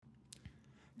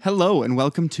Hello and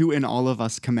welcome to In All of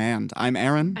Us Command. I'm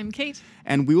Aaron. I'm Kate.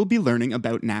 And we will be learning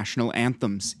about national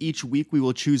anthems. Each week we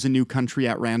will choose a new country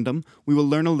at random. We will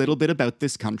learn a little bit about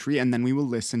this country and then we will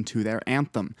listen to their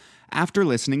anthem. After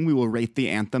listening, we will rate the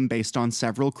anthem based on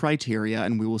several criteria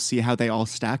and we will see how they all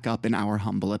stack up in our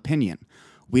humble opinion.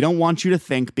 We don't want you to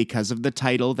think because of the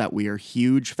title that we are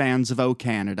huge fans of O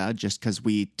Canada just because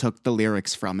we took the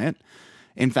lyrics from it.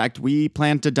 In fact, we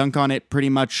plan to dunk on it pretty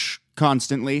much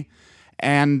constantly.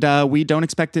 And we don't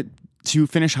expect it to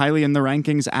finish highly in the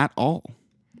rankings at all.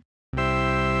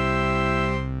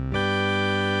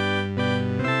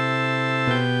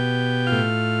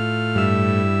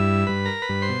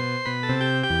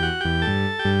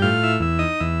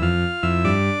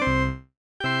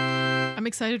 I'm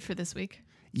excited for this week.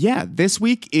 Yeah, this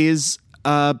week is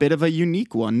a bit of a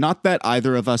unique one. Not that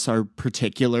either of us are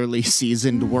particularly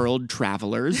seasoned world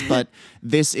travelers, but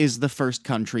this is the first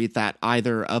country that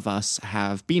either of us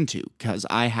have been to, because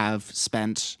I have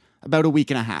spent about a week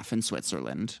and a half in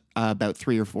Switzerland about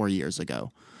 3 or 4 years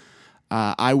ago.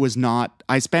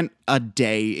 I spent a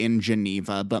day in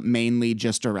Geneva, but mainly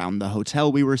just around the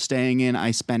hotel we were staying in. I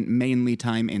spent mainly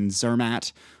time in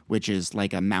Zermatt, which is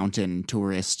like a mountain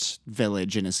tourist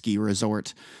village and a ski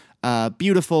resort.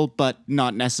 Beautiful, but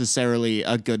not necessarily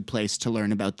a good place to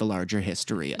learn about the larger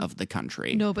history of the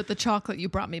country. No, but the chocolate you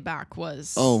brought me back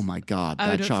was... Oh my God,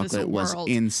 that chocolate was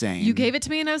insane. You gave it to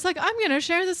me and I was like, I'm going to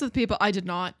share this with people. I did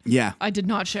not. Yeah. I did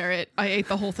not share it. I ate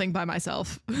the whole thing by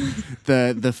myself.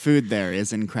 The food there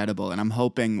is incredible, and I'm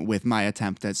hoping with my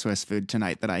attempt at Swiss food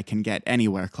tonight that I can get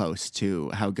anywhere close to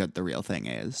how good the real thing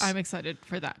is. I'm excited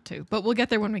for that too, but we'll get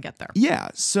there when we get there. Yeah,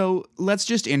 so let's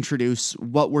just introduce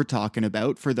what we're talking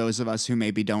about for those of us who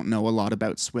maybe don't know a lot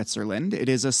about Switzerland. It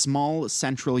is a small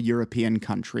Central European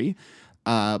country.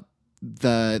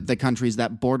 The countries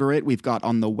that border it, we've got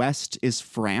on the west is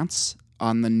France,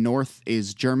 on the north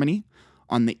is Germany,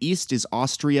 on the east is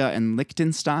Austria and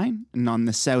Liechtenstein, and on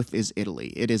the south is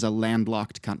Italy. It is a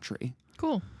landlocked country.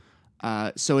 Cool.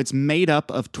 So it's made up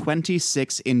of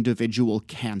 26 individual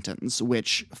cantons,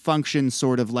 which function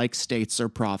sort of like states or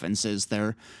provinces.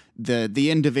 They're the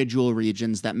individual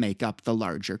regions that make up the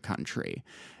larger country.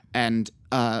 And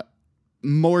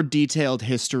more detailed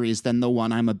histories than the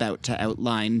one I'm about to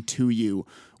outline to you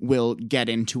will get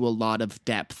into a lot of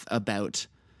depth about,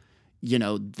 you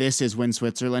know, this is when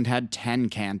Switzerland had 10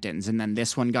 cantons, and then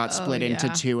this one got split into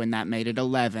 2, and that made it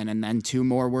 11, and then 2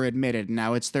 more were admitted, and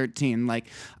now it's 13. Like,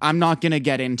 I'm not going to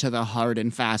get into the hard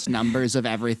and fast numbers of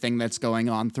everything that's going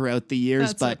on throughout the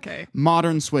years, but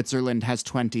modern Switzerland has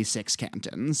 26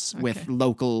 cantons with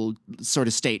local sort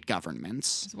of state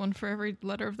governments. There's one for every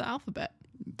letter of the alphabet.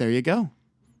 There you go.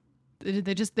 They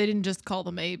didn't just call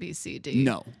them A, B, C, D.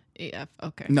 No. E, F,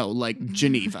 okay. No, like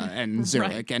Geneva and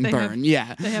Zurich and They Bern, They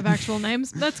have actual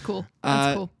names? That's cool.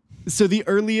 That's cool. So the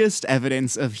earliest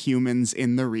evidence of humans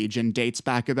in the region dates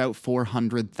back about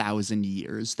 400,000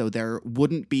 years, though there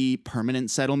wouldn't be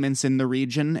permanent settlements in the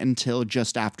region until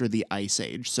just after the Ice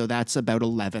Age. So that's about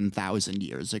 11,000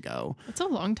 years ago. That's a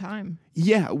long time.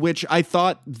 Yeah, which I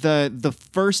thought the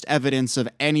first evidence of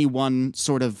anyone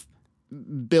sort of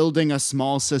building a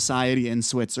small society in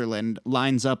Switzerland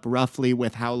lines up roughly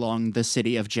with how long the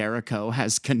city of Jericho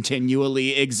has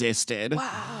continually existed.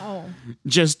 Wow.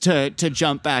 Just to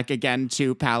jump back again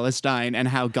to Palestine and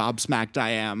how gobsmacked I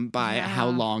am by how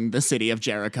long the city of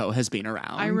Jericho has been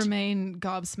around. I remain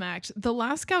gobsmacked. The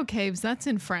Lascaux Caves, that's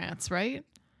in France, right?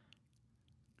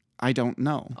 I don't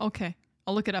know. Okay.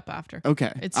 I'll look it up after.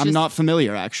 Okay. I'm not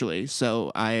familiar, actually,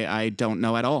 so I don't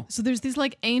know at all. So there's these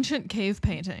like ancient cave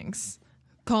paintings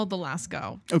called the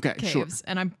Lascaux Caves, sure.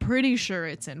 and I'm pretty sure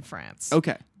it's in France.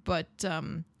 Okay. But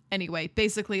anyway,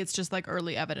 basically it's just like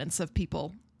early evidence of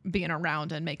people being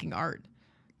around and making art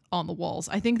on the walls.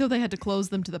 I think though they had to close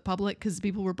them to the public because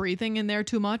people were breathing in there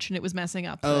too much and it was messing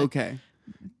up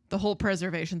the whole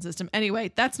preservation system.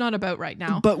 Anyway, that's not about right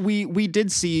now. But we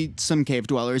did see some cave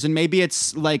dwellers, and maybe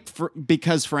it's like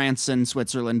because France and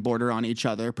Switzerland border on each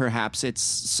other, perhaps it's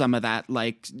some of that,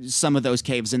 like some of those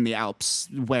caves in the Alps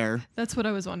where... That's what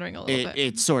I was wondering a little bit.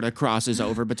 It sort of crosses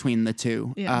over between the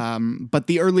two. Yeah. But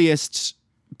the earliest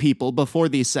people, before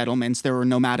these settlements, there were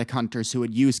nomadic hunters who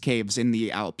would use caves in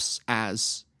the Alps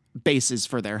as bases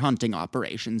for their hunting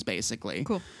operations, basically.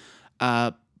 Cool.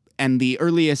 And the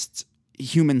earliest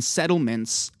human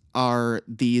settlements are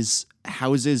these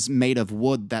houses made of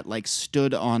wood that like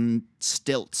stood on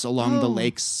stilts along the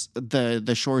lakes,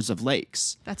 the shores of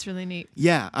lakes. That's really neat.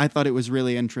 Yeah, I thought it was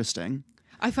really interesting.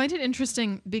 I find it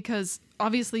interesting because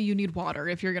obviously you need water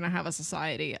if you're going to have a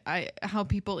society. How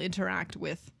people interact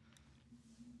with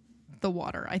the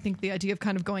water. I think the idea of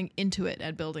kind of going into it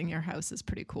and building your house is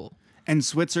pretty cool. And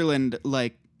Switzerland,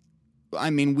 like, I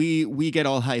mean, we get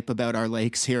all hype about our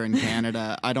lakes here in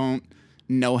Canada. I don't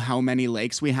know how many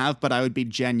lakes we have, but I would be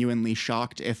genuinely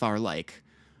shocked if our, like,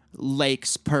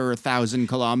 lakes per 1,000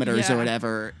 kilometers or Yeah.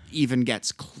 whatever even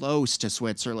gets close to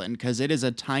Switzerland, because it is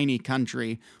a tiny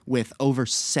country with over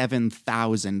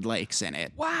 7,000 lakes in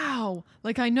it. Wow.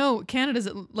 Like, I know Canada's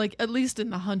at least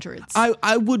in the hundreds.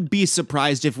 I would be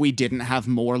surprised if we didn't have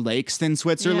more lakes than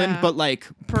Switzerland, Yeah. but like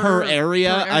per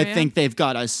area, per I area? think they've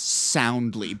got us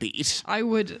soundly beat. I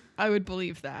would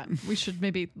believe that. We should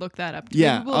maybe look that up.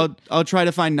 Yeah, Maybe we'll- I'll try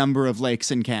to find number of lakes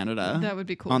in Canada. That would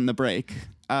be cool. On the break.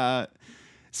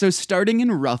 So starting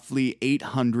in roughly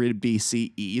 800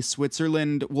 BCE,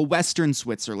 Western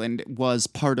Switzerland was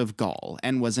part of Gaul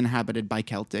and was inhabited by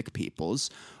Celtic peoples,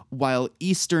 while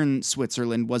eastern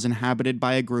Switzerland was inhabited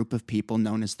by a group of people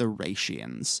known as the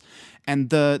Ratians. And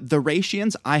the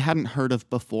Ratians I hadn't heard of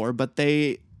before, but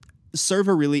they serve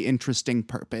a really interesting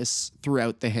purpose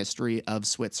throughout the history of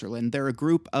Switzerland. They're a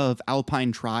group of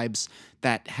alpine tribes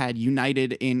that had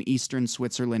united in eastern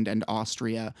Switzerland and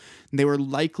Austria. They were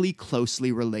likely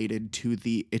closely related to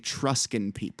the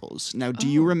Etruscan peoples. Now, do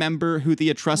you remember who the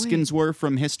Etruscans were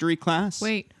from history class?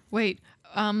 Wait.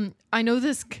 I know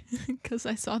this because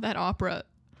I saw that opera,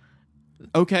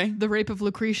 Okay. The Rape of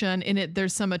Lucretia, and in it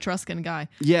there's some Etruscan guy.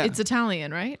 Yeah. It's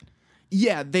Italian, right?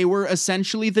 Yeah, they were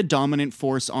essentially the dominant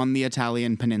force on the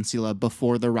Italian peninsula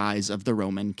before the rise of the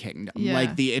Roman kingdom. Yeah.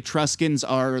 Like, the Etruscans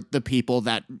are the people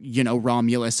that,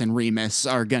 Romulus and Remus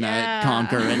are gonna Yeah.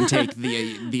 conquer and take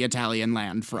the Italian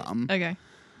land from. Okay.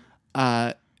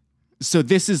 So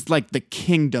this is like the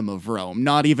kingdom of Rome,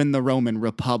 not even the Roman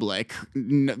Republic.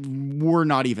 We're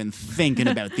not even thinking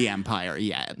about the empire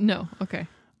yet. No. Okay.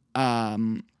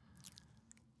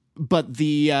 But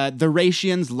the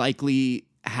Ratians likely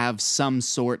have some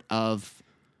sort of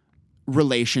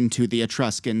relation to the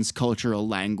Etruscans' cultural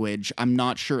language. I'm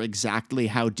not sure exactly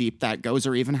how deep that goes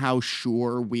or even how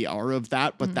sure we are of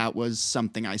that, but that was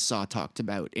something I saw talked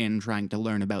about in trying to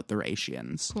learn about the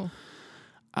Ratians. Cool.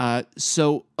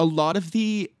 So a lot of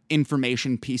the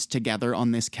information pieced together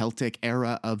on this Celtic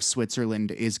era of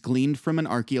Switzerland is gleaned from an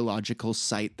archaeological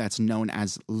site that's known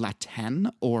as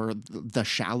Laten, or the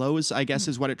Shallows, I guess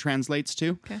is what it translates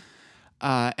to. Okay.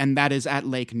 And that is at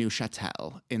Lake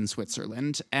Neuchâtel in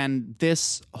Switzerland. And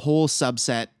this whole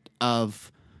subset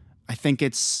of, I think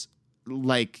it's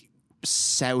like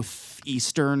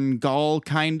southeastern Gaul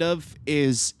kind of,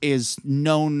 is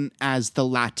known as the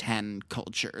Laten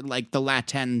culture, like the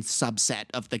Laten subset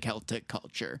of the Celtic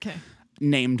culture, Okay.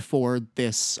 named for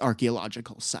this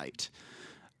archaeological site.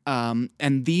 And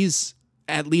these,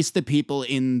 at least the people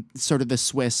in sort of the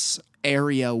Swiss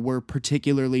area, were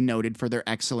particularly noted for their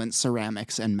excellent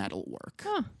ceramics and metalwork.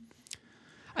 Huh.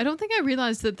 I don't think I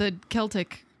realized that the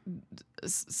Celtic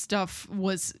stuff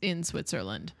was in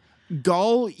Switzerland.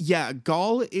 Gaul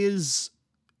is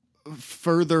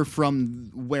further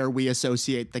from where we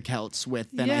associate the Celts with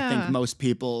than I Yeah. think most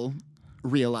people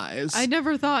realize. I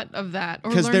never thought of that or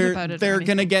Because learned about it. or they're anything.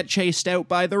 gonna get chased out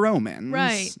by the Romans.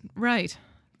 Right.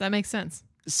 That makes sense.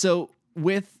 So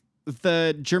with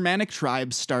the Germanic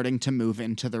tribes starting to move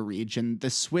into the region, the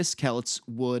Swiss Celts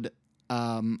would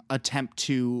attempt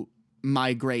to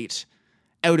migrate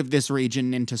out of this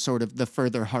region into sort of the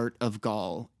further heart of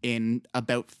Gaul in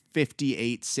about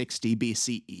 5860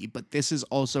 BCE. But this is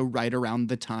also right around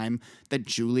the time that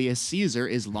Julius Caesar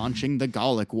is launching the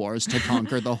Gallic Wars to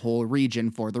conquer the whole region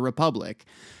for the Republic.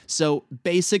 So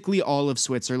basically all of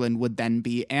Switzerland would then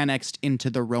be annexed into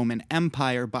the Roman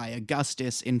Empire by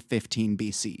Augustus in 15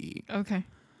 BCE. Okay.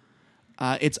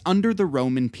 It's under the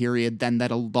Roman period then that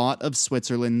a lot of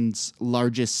Switzerland's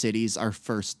largest cities are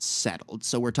first settled.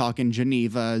 So we're talking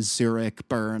Geneva, Zurich,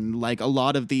 Bern, like a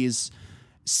lot of these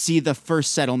see the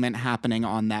first settlement happening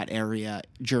on that area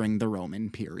during the Roman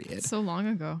period. So long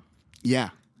ago. Yeah.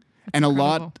 And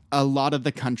incredible. a lot of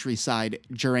the countryside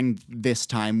during this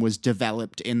time was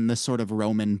developed in the sort of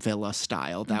Roman villa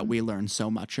style that we learn so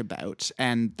much about.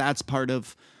 And that's part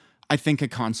of, I think, a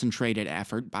concentrated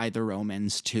effort by the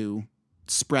Romans to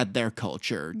spread their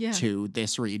culture Yeah. to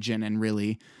this region and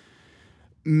really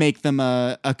make them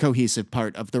a cohesive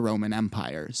part of the Roman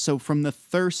Empire. So from the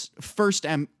first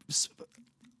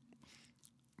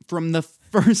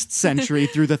century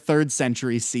through the 3rd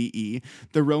century CE,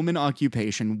 the Roman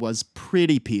occupation was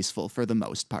pretty peaceful for the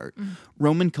most part.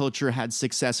 Roman culture had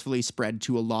successfully spread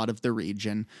to a lot of the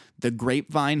region. The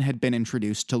grapevine had been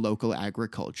introduced to local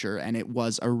agriculture, and it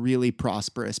was a really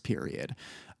prosperous period.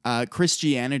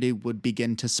 Christianity would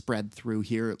begin to spread through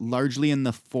here largely in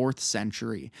the 4th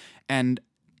century. And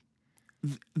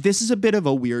this is a bit of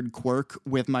a weird quirk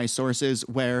with my sources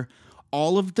where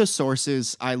all of the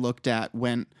sources I looked at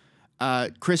went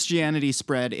Christianity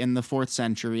spread in the 4th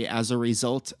century as a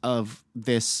result of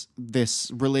this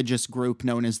religious group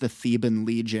known as the Theban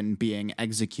Legion being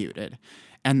executed.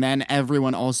 And then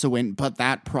everyone also went, but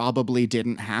that probably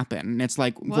didn't happen. And it's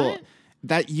like, What? well,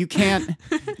 that you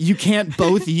can't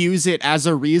both use it as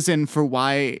a reason for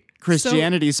why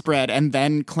Christianity spread and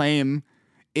then claim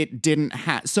it didn't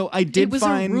happen. So I did It was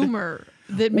find a rumor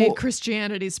that made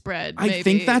Christianity spread. I maybe.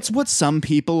 think that's what some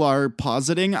people are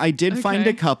positing. I did find a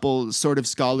Okay. couple sort of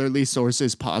scholarly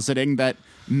sources positing that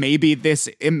maybe this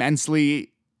immensely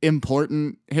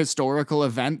important historical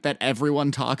event that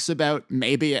everyone talks about,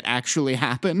 maybe it actually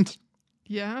happened.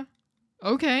 Yeah.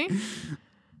 Okay.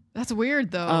 That's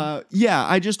weird, though. Yeah,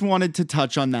 I just wanted to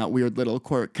touch on that weird little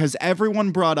quirk because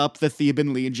everyone brought up the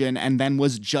Theban Legion and then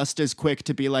was just as quick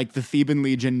to be like, the Theban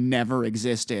Legion never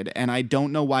existed. And I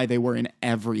don't know why they were in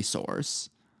every source.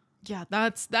 Yeah,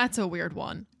 that's a weird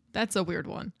one. That's a weird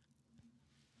one.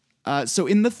 So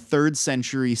in the 3rd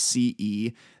century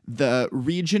CE, the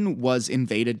region was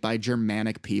invaded by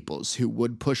Germanic peoples who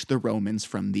would push the Romans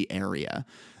from the area.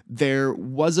 There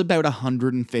was about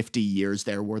 150 years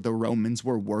there where the Romans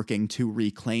were working to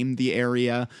reclaim the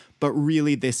area, but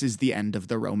really this is the end of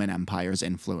the Roman Empire's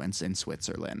influence in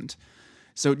Switzerland.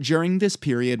 So during this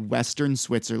period, Western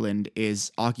Switzerland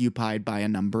is occupied by a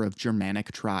number of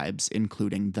Germanic tribes,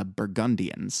 including the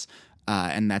Burgundians.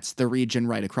 And that's the region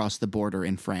right across the border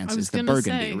in France, is the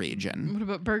Burgundy region. What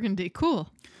about Burgundy? Cool.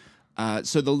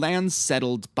 So the lands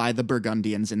settled by the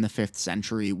Burgundians in the 5th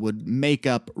century would make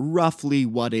up roughly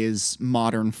what is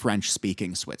modern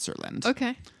French-speaking Switzerland.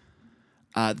 Okay.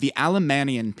 The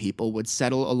Alemannian people would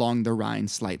settle along the Rhine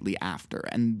slightly after,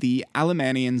 and the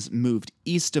Alemannians moved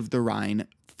east of the Rhine,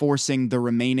 forcing the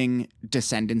remaining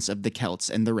descendants of the Celts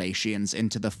and the Rhaetians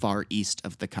into the far east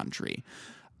of the country.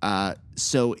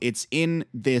 So it's in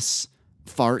this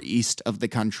far east of the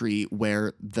country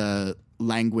where the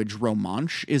language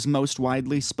Romansh is most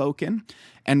widely spoken.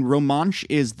 And Romansh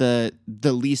is the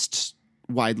least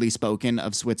widely spoken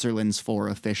of Switzerland's 4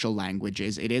 official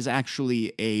languages. It is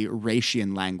actually a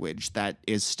Rhaetian language that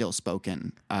is still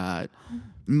spoken,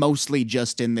 mostly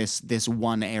just in this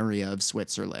one area of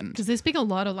Switzerland. Because they speak a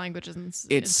lot of languages in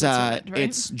It's Switzerland, right?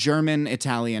 it's German,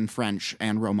 Italian, French,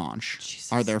 and Romansh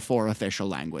Jesus. are their 4 official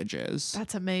languages.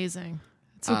 That's amazing.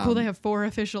 It's so cool they have 4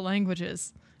 official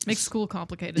languages. Makes school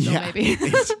complicated, though, Yeah. maybe.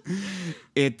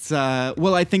 It's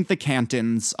well, I think the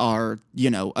cantons are,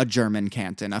 a German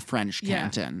canton, a French Yeah.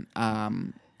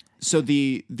 canton. So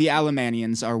the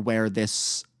Alemannians are where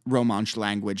this Romansh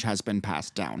language has been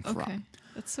passed down Okay. from.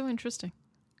 That's so interesting.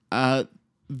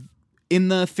 In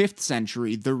the 5th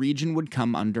century, the region would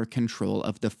come under control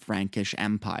of the Frankish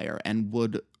Empire and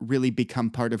would really become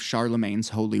part of Charlemagne's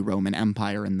Holy Roman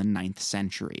Empire in the 9th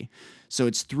century. So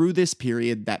it's through this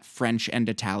period that French and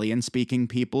Italian-speaking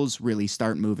peoples really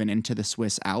start moving into the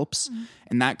Swiss Alps,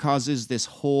 and that causes this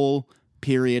whole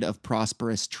period of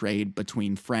prosperous trade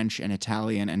between French and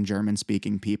Italian and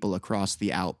German-speaking people across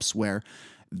the Alps, where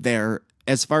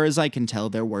as far as I can tell,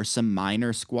 there were some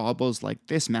minor squabbles like,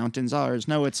 this mountain's ours,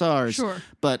 no, it's ours. Sure.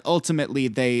 But ultimately,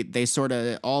 they sort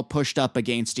of all pushed up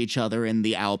against each other in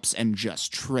the Alps and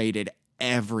just traded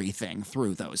everything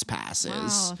through those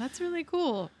passes. Wow, that's really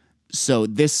cool. So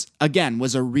this, again,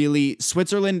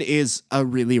 Switzerland is a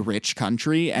really rich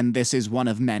country, and this is one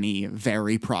of many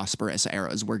very prosperous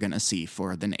eras we're going to see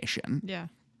for the nation. Yeah.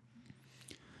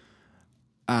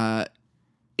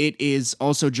 It is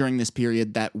also during this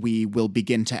period that we will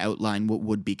begin to outline what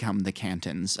would become the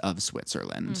cantons of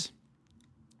Switzerland.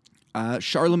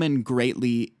 Charlemagne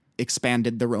greatly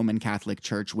expanded the Roman Catholic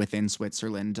Church within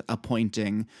Switzerland,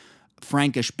 appointing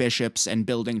Frankish bishops and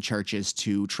building churches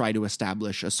to try to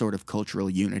establish a sort of cultural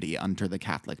unity under the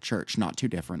Catholic Church, not too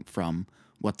different from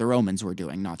what the Romans were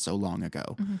doing not so long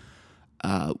ago.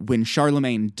 When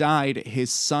Charlemagne died,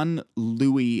 his son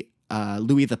Louis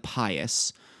the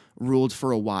Pious ruled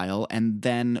for a while, and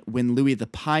then when Louis the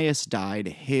Pious died,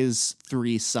 his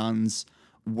 3 sons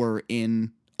were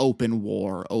in open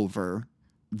war over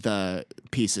the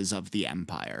pieces of the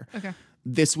empire. Okay.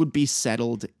 This would be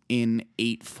settled in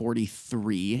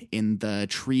 843 in the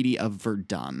Treaty of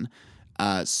Verdun.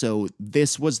 So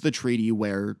this was the treaty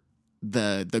where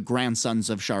the grandsons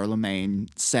of Charlemagne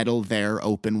settle their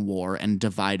open war and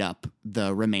divide up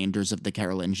the remainders of the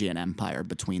Carolingian Empire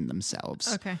between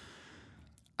themselves. Okay.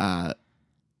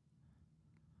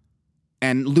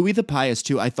 And Louis the Pious,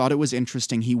 too, I thought it was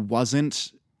interesting. He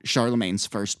wasn't Charlemagne's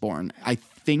firstborn. I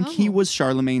think he Oh. was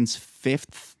Charlemagne's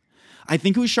 5th. I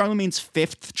think it was Charlemagne's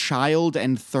fifth child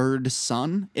and third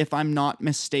son, if I'm not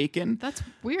mistaken. That's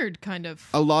weird, kind of.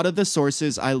 A lot of the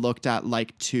sources I looked at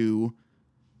like to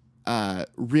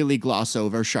really gloss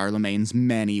over Charlemagne's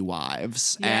many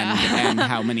wives and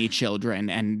how many children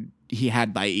and he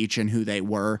had by each and who they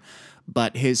were.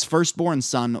 But his firstborn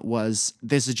son was,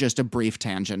 this is just a brief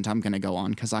tangent I'm going to go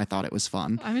on because I thought it was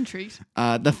fun. I'm intrigued.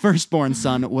 The firstborn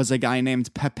son was a guy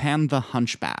named Pepin the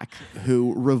Hunchback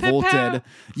who revolted. Pepin.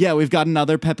 Yeah, we've got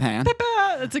another Pepin.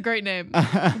 That's a great name.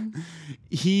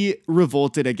 He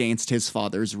revolted against his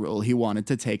father's rule. He wanted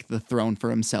to take the throne for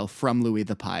himself from Louis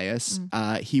the Pious. From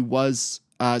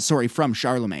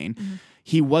Charlemagne. Mm-hmm.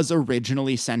 He was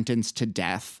originally sentenced to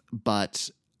death, but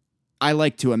I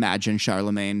like to imagine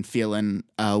Charlemagne feeling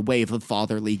a wave of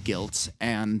fatherly guilt,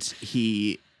 and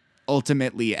he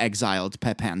ultimately exiled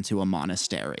Pepin to a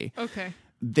monastery. Okay.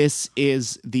 This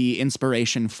is the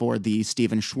inspiration for the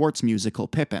Stephen Schwartz musical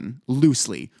Pippin.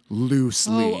 Loosely.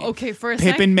 Oh, okay. For a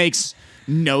Pippin makes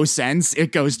no sense.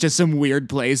 It goes to some weird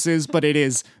places, but it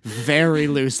is very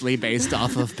loosely based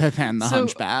off of Pepin the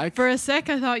Hunchback. For a sec,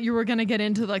 I thought you were going to get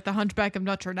into like the Hunchback of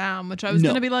Notre Dame, which I was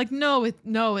going to be like, no,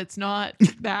 it's not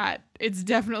that. It's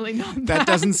definitely not that. That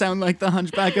doesn't sound like the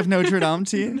Hunchback of Notre Dame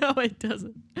to you? No, it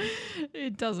doesn't.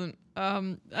 It doesn't.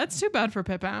 That's too bad for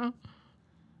Pepin.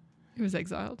 He was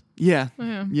exiled. Yeah.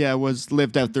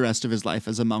 Lived out the rest of his life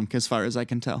as a monk, as far as I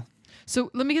can tell.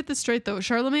 So let me get this straight, though.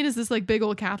 Charlemagne is this like big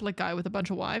old Catholic guy with a bunch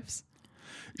of wives?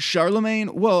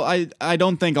 Charlemagne, well, I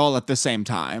don't think all at the same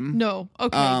time. No.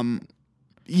 Okay.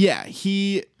 Yeah,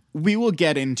 we will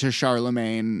get into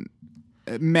Charlemagne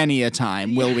many a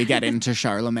time. Will we get into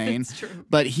Charlemagne? That's true.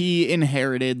 But he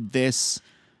inherited this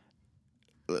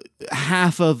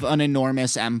half of an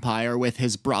enormous empire with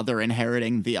his brother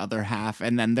inheriting the other half.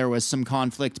 And then there was some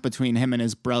conflict between him and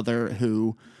his brother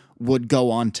who would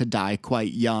go on to die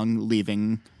quite young,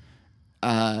 leaving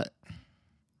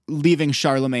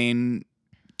Charlemagne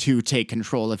to take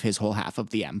control of his whole half of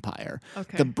the empire.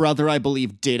 Okay. The brother, I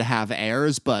believe, did have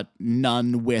heirs, but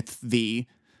none with the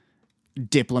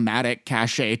diplomatic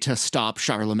cachet to stop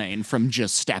Charlemagne from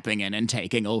just stepping in and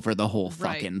taking over the whole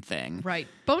fucking thing. Right.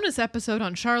 Bonus episode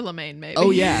on Charlemagne, maybe. Oh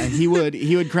yeah, he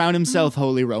would crown himself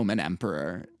Holy Roman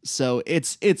Emperor. So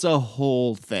it's a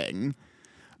whole thing.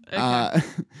 Okay.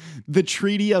 The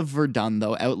Treaty of Verdun,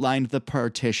 though, outlined the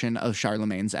partition of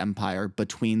Charlemagne's empire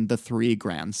between the three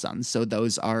grandsons. So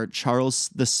those are Charles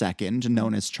II,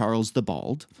 known as Charles the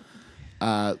Bald,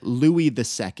 Louis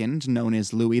II, known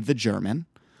as Louis the German,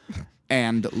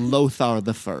 and Lothar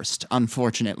the First.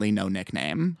 Unfortunately, no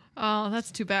nickname. Oh,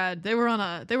 that's too bad. They were on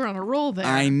a roll there.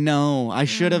 I know. I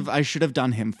should have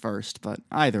done him first, but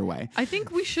either way. I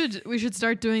think we should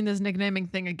start doing this nicknaming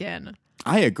thing again.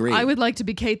 I agree. I would like to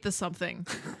be Kate the something.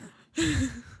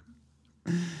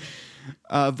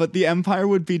 But the empire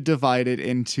would be divided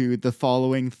into the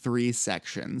following three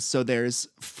sections. So there's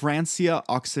Francia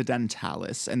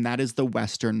Occidentalis, and that is the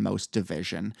westernmost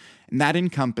division. And that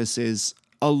encompasses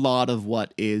a lot of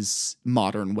what is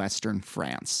modern Western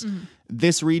France. Mm-hmm.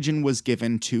 This region was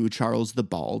given to Charles the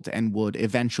Bald and would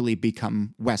eventually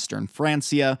become Western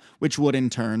Francia, which would in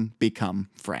turn become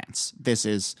France. This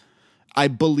is, I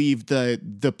believe,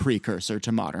 the precursor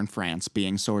to modern France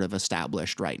being sort of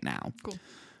established right now. Cool.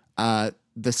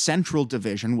 The central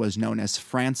division was known as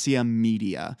Francia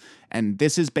Media, and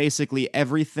this is basically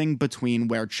everything between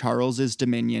where Charles's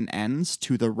dominion ends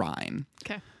to the Rhine.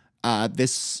 Okay.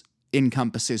 This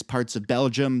encompasses parts of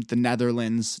Belgium, the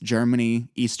Netherlands, Germany,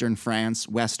 eastern France,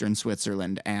 western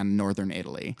Switzerland, and northern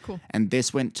Italy. Cool. And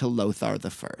this went to Lothar the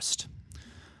First.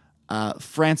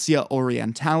 Francia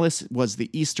Orientalis was the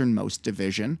easternmost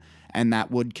division, and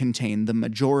that would contain the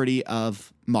majority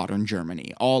of modern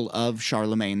Germany, all of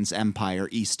Charlemagne's empire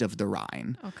east of the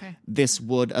Rhine. Okay. This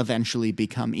would eventually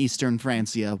become Eastern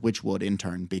Francia, which would in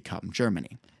turn become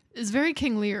Germany. It's very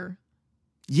King Lear.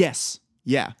 Yes.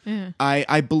 Yeah. Yeah.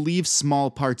 I believe small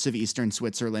parts of eastern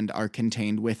Switzerland are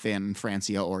contained within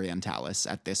Francia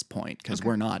Orientalis at this point, because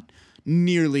we're not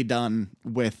nearly done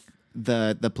with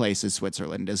the places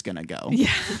Switzerland is going to go.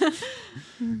 Yeah.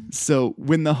 So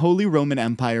when the Holy Roman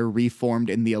Empire reformed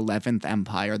in the 11th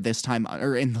Empire, this time,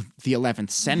 or in the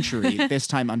 11th century, this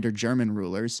time under German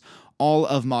rulers, all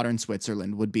of modern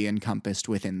Switzerland would be encompassed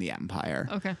within the empire.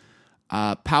 Okay.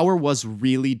 Power was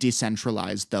really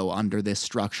decentralized, though, under this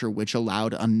structure, which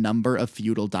allowed a number of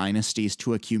feudal dynasties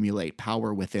to accumulate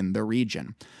power within the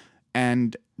region.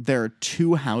 And there are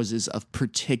two houses of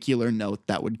particular note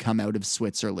that would come out of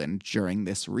Switzerland during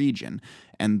this region,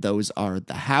 and those are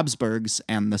the Habsburgs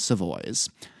and the Savoys.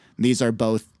 These are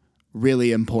both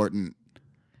really important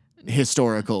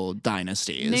historical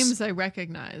dynasties. Names I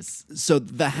recognize. So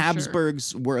the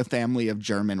Habsburgs were a family of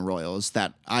German royals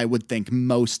that I would think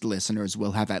most listeners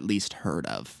will have at least heard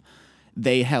of.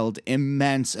 They held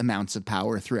immense amounts of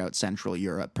power throughout Central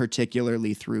Europe,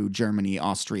 particularly through Germany,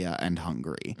 Austria, and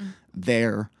Hungary.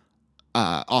 Their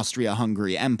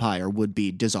Austria-Hungary Empire would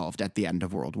be dissolved at the end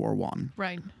of World War I.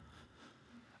 Right.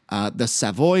 The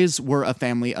Savoys were a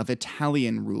family of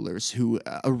Italian rulers who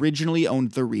originally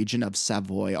owned the region of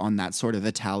Savoy on that sort of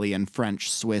Italian,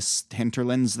 French, Swiss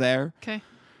hinterlands there. Okay.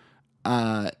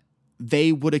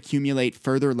 They would accumulate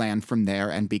further land from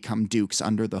there and become dukes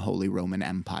under the Holy Roman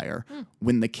Empire.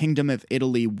 When the Kingdom of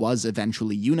Italy was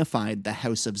eventually unified, the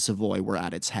House of Savoy were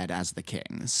at its head as the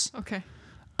kings. Okay.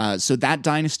 So that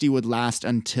dynasty would last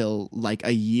until like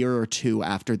a year or two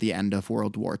after the end of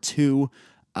World War II,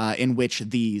 in which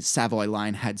the Savoy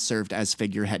line had served as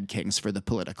figurehead kings for the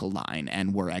political line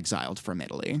and were exiled from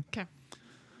Italy. Okay.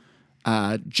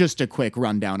 Just a quick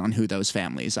rundown on who those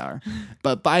families are.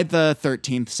 But by the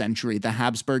 13th century, the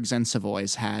Habsburgs and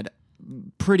Savoys had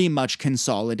pretty much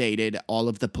consolidated all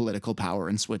of the political power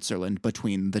in Switzerland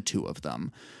between the two of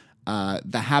them.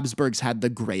 The Habsburgs had the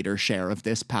greater share of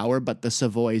this power, but the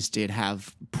Savoys did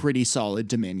have pretty solid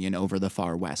dominion over the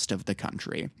far west of the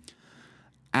country.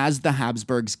 As the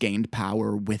Habsburgs gained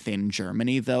power within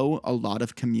Germany, though, a lot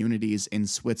of communities in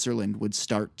Switzerland would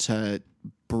start to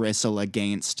bristle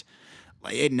against.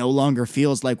 It no longer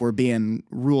feels like we're being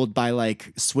ruled by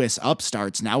like Swiss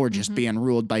upstarts. Now we're just being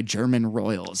ruled by German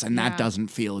royals, and that doesn't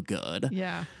feel good.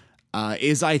 Yeah.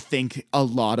 Is I think a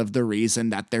lot of the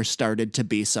reason that there started to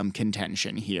be some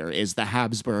contention here is the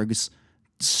Habsburgs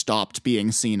stopped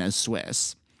being seen as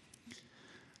Swiss.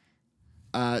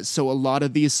 So a lot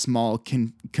of these small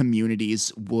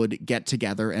communities would get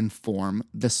together and form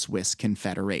the Swiss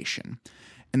Confederation.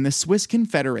 And the Swiss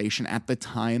Confederation at the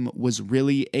time was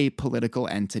really a political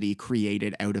entity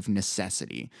created out of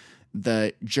necessity.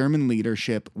 The German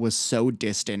leadership was so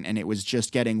distant, and it was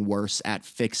just getting worse at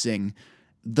fixing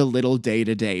the little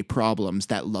day-to-day problems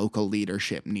that local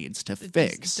leadership needs to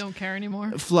fix. Just don't care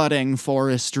anymore. Flooding,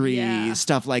 forestry,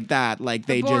 stuff like that. Like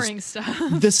The they boring just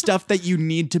stuff. the stuff that you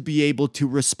need to be able to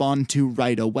respond to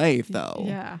right away, though.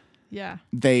 Yeah. Yeah.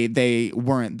 They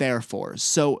weren't there for.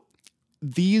 So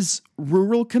these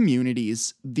rural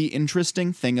communities, the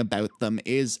interesting thing about them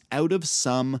is out of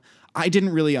some, I didn't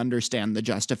really understand the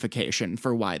justification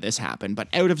for why this happened, but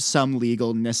out of some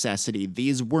legal necessity,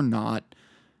 these were not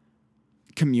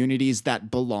communities that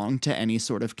belonged to any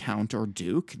sort of count or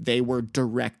duke. They were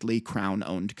directly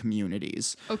crown-owned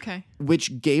communities. Okay.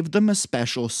 Which gave them a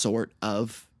special sort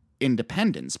of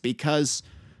independence because,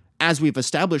 as we've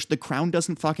established, the crown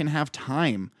doesn't fucking have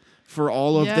time for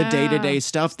all of the day-to-day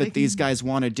stuff that these guys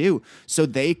want to do. So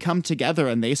they come together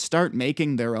and they start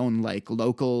making their own like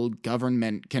local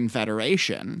government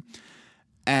confederation.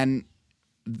 And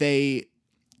they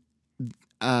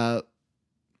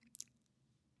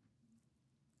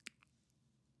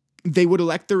would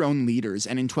elect their own leaders,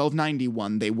 and in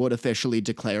 1291 they would officially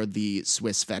declare the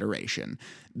Swiss Federation.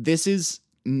 This is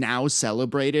now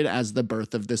celebrated as the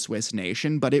birth of the Swiss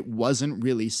nation, but it wasn't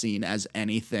really seen as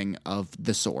anything of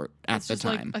the sort at the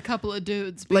time. Like a couple of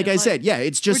dudes. Like I said, yeah,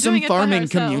 it's just some farming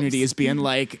communities being Mm-hmm.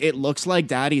 like, it looks like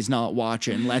daddy's not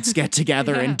watching. Let's get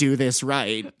together and do this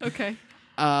right. Okay.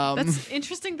 That's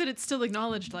interesting that it's still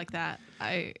acknowledged like that.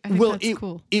 I think that's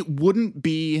cool. It wouldn't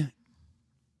be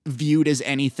viewed as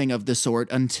anything of the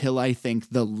sort until I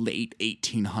think the late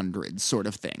 1800s sort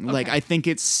of thing. Okay. Like I think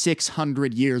it's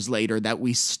 600 years later that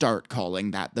we start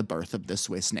calling that the birth of the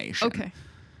Swiss nation. Okay.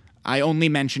 I only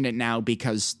mention it now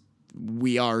because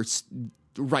we are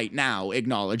right now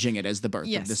acknowledging it as the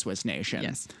birth of the Swiss nation.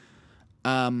 Yes.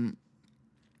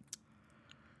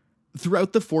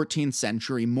 Throughout the 14th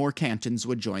century, more cantons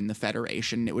would join the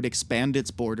Federation. It would expand its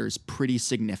borders pretty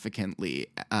significantly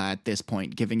at this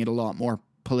point, giving it a lot more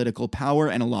political power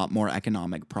and a lot more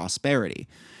economic prosperity.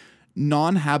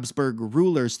 Non-Habsburg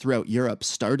rulers throughout Europe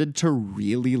started to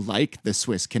really like the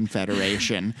Swiss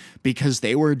Confederation because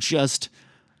they were just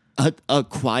a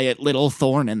quiet little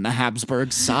thorn in the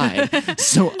Habsburg side.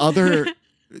 So other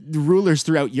rulers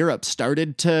throughout Europe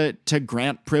started to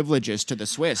grant privileges to the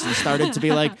Swiss and started to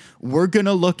be like, we're going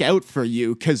to look out for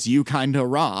you because you kind of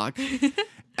rock.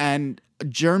 And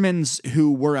Germans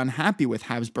who were unhappy with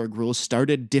Habsburg rule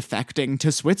started defecting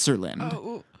to Switzerland.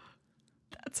 Oh,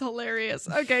 that's hilarious.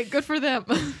 Okay, good for them.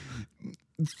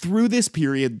 Through this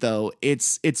period, though,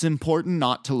 it's important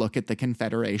not to look at the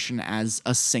Confederation as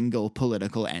a single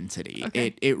political entity.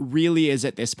 Okay. It really is,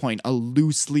 at this point, a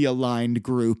loosely aligned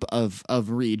group of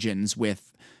regions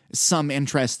with some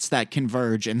interests that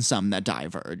converge and some that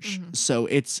diverge. So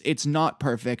it's not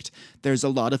perfect. There's a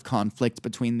lot of conflict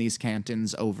between these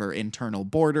cantons over internal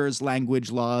borders,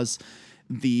 language laws.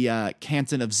 The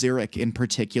canton of Zurich in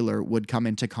particular would come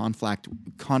into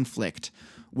conflict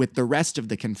with the rest of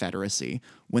the Confederacy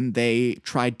when they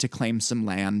tried to claim some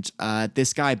land.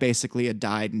 This guy basically had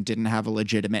died and didn't have a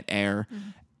legitimate heir.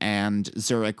 And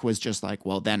Zurich was just like,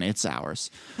 well, then it's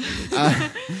ours.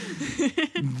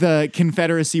 The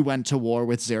Confederacy went to war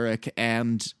with Zurich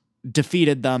and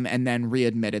defeated them and then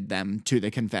readmitted them to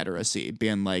the Confederacy,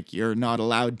 being like, you're not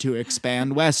allowed to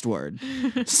expand westward.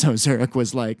 So Zurich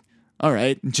was like, all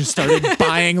right, and just started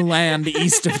buying land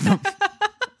east of them.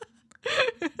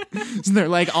 So they're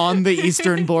like on the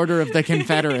eastern border of the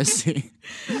Confederacy.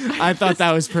 I thought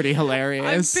that was pretty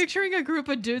hilarious. I'm picturing a group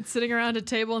of dudes sitting around a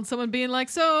table and someone being like,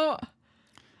 so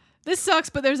this sucks,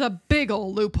 but there's a big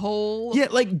old loophole. Yeah,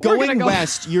 like going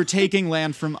west, you're taking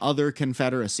land from other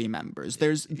Confederacy members.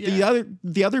 There's the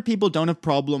other people don't have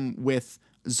problem with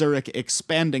Zurich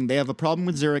expanding. They have a problem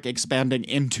with Zurich expanding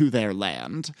into their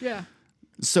land. Yeah.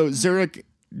 So Zurich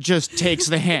just takes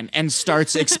the hint and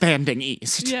starts expanding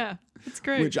east. Yeah, it's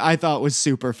great. Which I thought was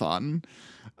super fun.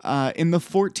 In the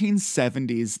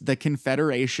 1470s, the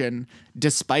Confederation,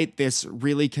 despite this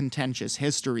really contentious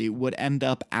history, would end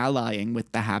up allying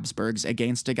with the Habsburgs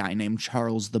against a guy named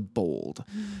Charles the Bold.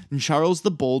 And Charles the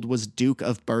Bold was Duke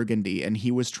of Burgundy, and he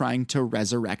was trying to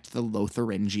resurrect the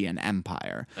Lotharingian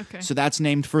Empire. Okay. So that's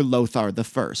named for Lothar the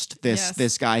First,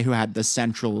 this guy who had the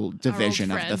central division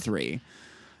of the three.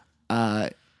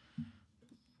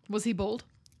 Was he bold?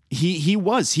 He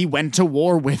was. He went to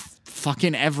war with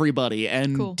fucking everybody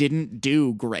and didn't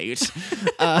do great.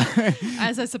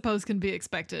 As I suppose can be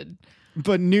expected.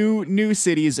 But new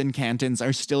cities and cantons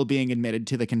are still being admitted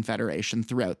to the Confederation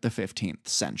throughout the 15th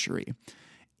century.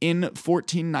 In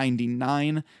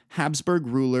 1499, Habsburg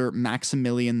ruler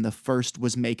Maximilian I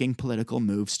was making political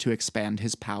moves to expand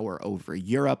his power over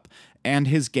Europe, and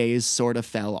his gaze sort of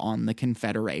fell on the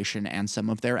Confederation and some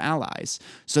of their allies.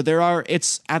 So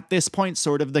it's at this point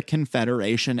sort of the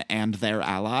Confederation and their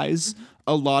allies,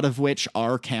 a lot of which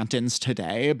are cantons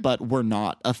today, but were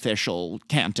not official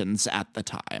cantons at the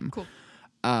time. Cool.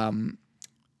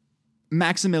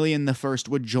 Maximilian I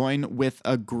would join with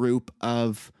a group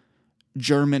of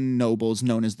German nobles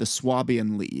known as the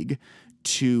Swabian League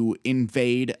to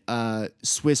invade a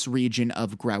Swiss region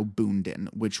of Graubünden,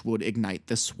 which would ignite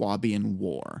the Swabian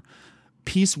War.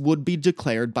 Peace would be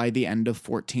declared by the end of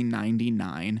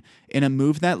 1499 in a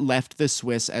move that left the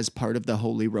Swiss as part of the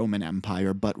Holy Roman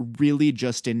Empire, but really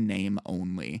just in name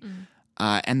only.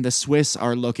 And the Swiss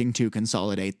are looking to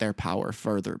consolidate their power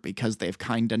further because they've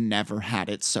kind of never had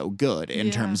it so good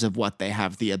in terms of what they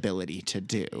have the ability to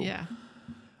do. Yeah.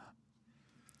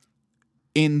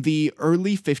 In the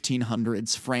early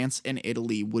 1500s, France and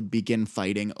Italy would begin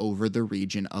fighting over the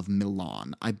region of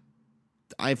Milan.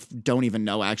 I don't even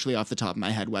know actually off the top of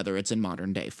my head whether it's in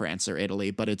modern day France or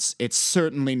Italy, but it's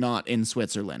certainly not in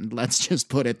Switzerland. Let's just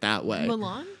put it that way.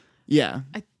 Milan? Yeah.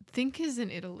 I think is in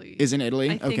Italy. Is in Italy?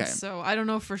 I think so. I don't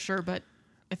know for sure, but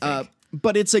I think.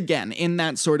 But it's again in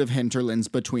that sort of hinterlands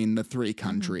between the three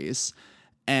countries.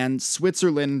 And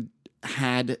Switzerland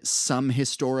had some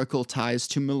historical ties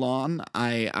to Milan.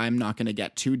 I'm not going to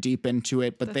get too deep into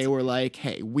it, but they were like,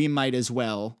 hey, we might as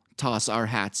well toss our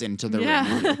hats into the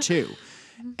ring here too.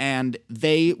 And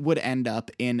they would end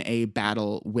up in a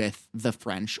battle with the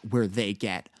French where they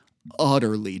get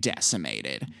utterly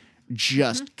decimated,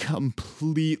 just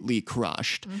completely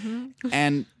crushed.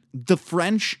 And the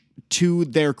French, to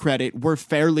their credit, were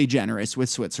fairly generous with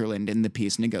Switzerland in the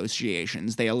peace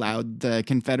negotiations. They allowed the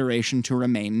Confederation to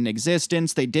remain in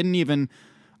existence. They didn't even,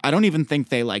 I don't even think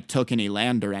they took any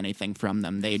land or anything from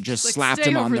them. They just slapped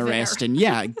them on the wrist and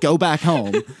go back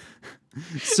home.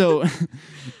 So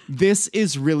this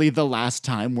is really the last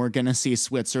time we're going to see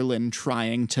Switzerland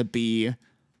trying to be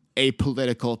a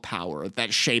political power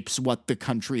that shapes what the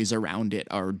countries around it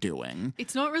are doing.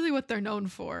 It's not really what they're known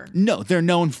for. No, they're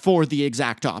known for the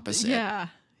exact opposite.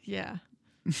 Yeah.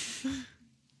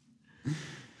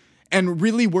 And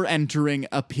really, we're entering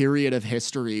a period of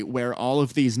history where all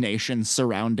of these nations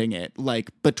surrounding it,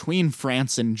 between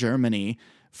France and Germany,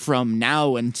 from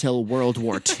now until World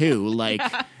War II,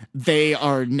 they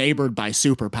are neighbored by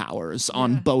superpowers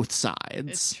on both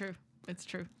sides. It's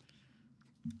true.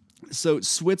 So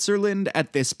Switzerland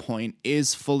at this point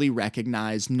is fully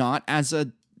recognized not as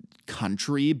a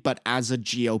country, but as a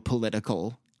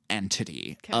geopolitical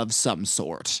entity of some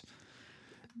sort.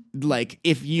 Like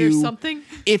There's something.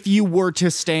 if you were to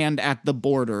stand at the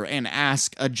border and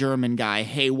ask a German guy,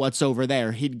 hey, what's over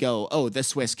there? He'd go, oh, the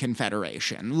Swiss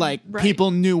Confederation. Like, Right.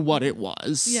 people knew what it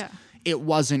was. Yeah. It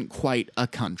wasn't quite a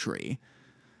country.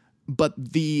 But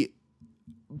the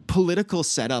political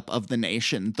setup of the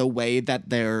nation, the way that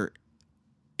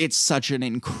it's such an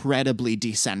incredibly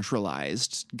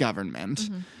decentralized government,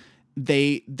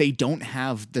 they don't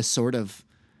have the sort of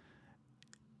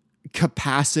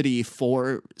capacity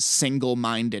for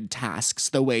single-minded tasks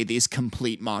the way these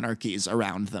complete monarchies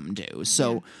around them do.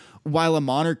 So while a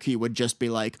monarchy would just be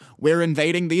like, we're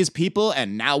invading these people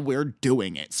and now we're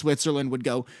doing it, Switzerland would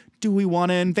go, do we want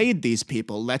to invade these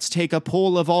people? Let's take a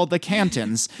poll of all the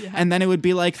cantons. And then it would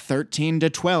be like 13 to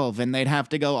 12 and they'd have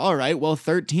to go, all right, well,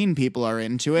 13 people are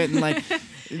into it. And like,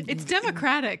 It's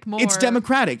democratic more. it's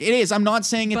democratic. It is. I'm not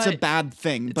saying it's a But bad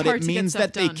thing, but hard it to get means stuff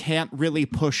that they done. can't really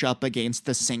push up against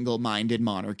the single-minded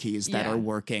monarchies that Yeah. are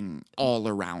working all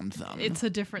around them. It's a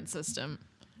different system.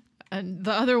 And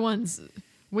the other ones,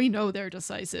 we know they're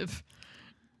decisive.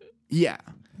 Yeah.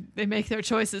 They make their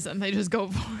choices and they just go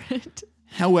for it.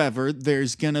 However,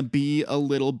 there's going to be a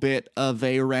little bit of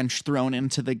a wrench thrown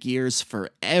into the gears for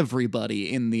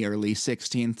everybody in the early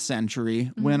 16th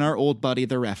century when our old buddy,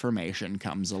 the Reformation,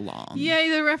 comes along. Yay,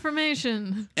 the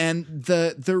Reformation. And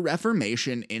the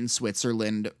Reformation in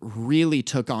Switzerland really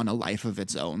took on a life of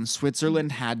its own.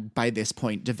 Switzerland had, by this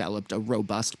point, developed a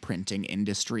robust printing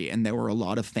industry, and there were a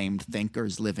lot of famed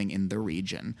thinkers living in the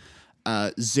region.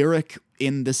 Zurich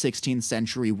in the 16th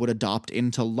century would adopt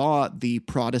into law the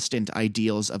Protestant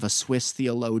ideals of a Swiss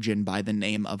theologian by the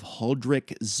name of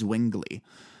Huldrych Zwingli.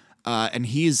 And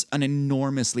he's an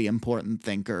enormously important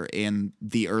thinker in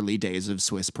the early days of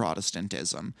Swiss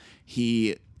Protestantism.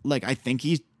 I think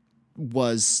he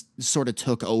was sort of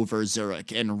took over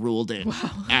Zurich and ruled it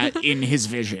in his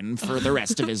vision for the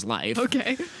rest of his life.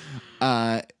 Okay.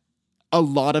 A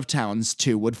lot of towns,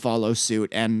 too, would follow suit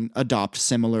and adopt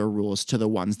similar rules to the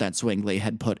ones that Zwingli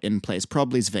had put in place.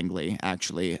 Probably Zwingli,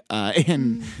 actually,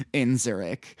 in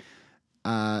Zurich.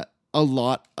 A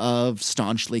lot of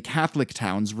staunchly Catholic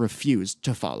towns refused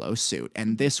to follow suit,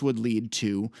 and this would lead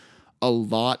to a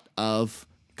lot of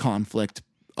conflict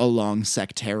along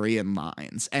sectarian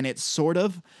lines. And it sort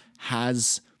of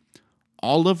has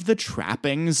all of the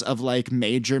trappings of like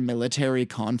major military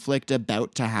conflict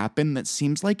about to happen that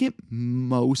seems like it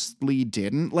mostly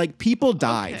didn't. Like, people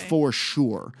died Okay. for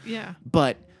sure. Yeah.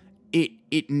 But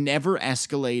it never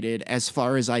escalated, as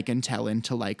far as I can tell,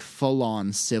 into like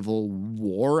full-on civil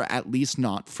war, at least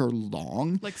not for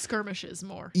long. Like skirmishes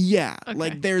more. Yeah, Okay.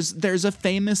 like there's a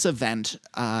famous event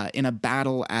in a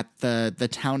battle at the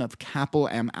town of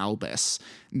Kappel am Albis.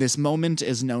 This moment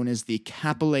is known as the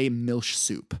Kappele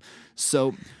Milchsuppe.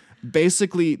 So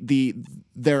basically,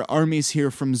 their armies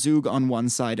here from Zug on one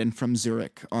side and from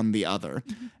Zurich on the other,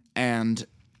 and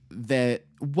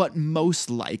what most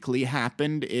likely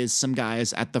happened is some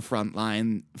guys at the front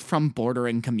line from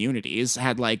bordering communities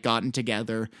had like gotten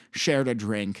together, shared a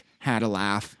drink, had a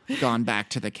laugh, gone back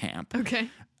to the camp. Okay.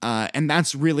 And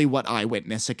that's really what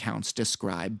eyewitness accounts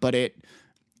describe, but it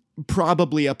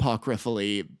probably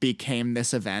apocryphally became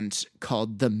this event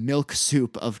called the Milk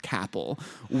Soup of Kappel,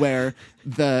 where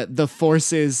the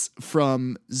forces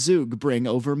from Zug bring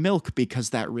over milk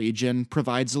because that region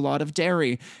provides a lot of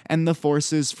dairy, and the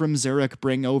forces from Zurich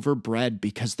bring over bread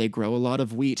because they grow a lot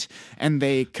of wheat, and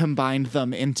they combined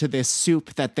them into this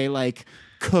soup that they like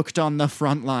cooked on the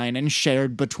front line and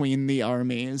shared between the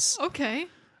armies. Okay.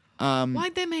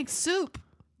 Why'd they make soup,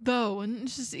 though, and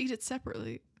just eat it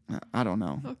separately? I don't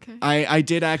know. Okay. I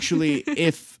did actually,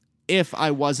 if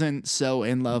I wasn't so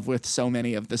in love with so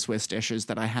many of the Swiss dishes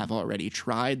that I have already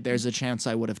tried, there's a chance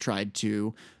I would have tried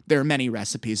to. There are many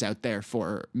recipes out there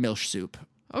for milch soup.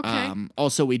 Okay.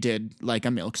 Also, we did like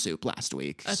a milk soup last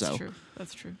week. That's so. true.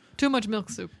 That's true. Too much milk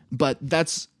soup. But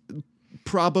that's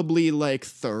probably like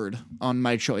third on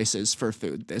my choices for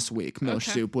food this week. Milch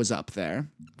Okay. soup was up there.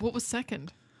 What was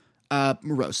second?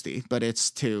 Roasty, but it's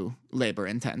too labor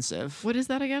intensive. What is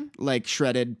that again? Like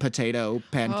shredded potato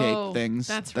pancake Oh, things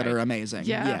that's that right. are amazing.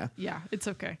 Yeah. It's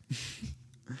okay.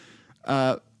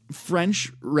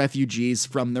 French refugees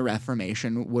from the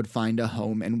Reformation would find a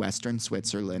home in Western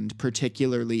Switzerland,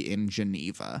 particularly in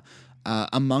Geneva.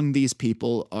 Among these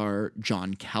people are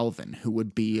John Calvin, who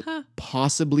would be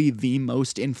possibly the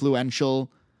most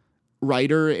influential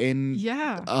writer in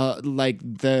Yeah. like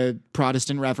the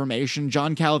Protestant Reformation.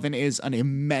 John Calvin is an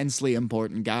immensely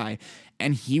important guy,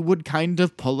 and he would kind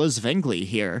of pull a Zwingli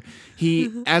here.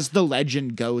 He, as the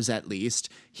legend goes at least,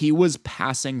 he was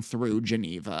passing through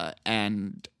Geneva,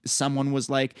 and someone was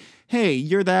like, hey,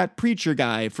 you're that preacher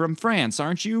guy from France,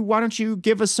 aren't you? Why don't you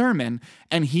give a sermon?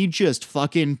 And he just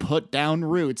fucking put down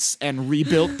roots and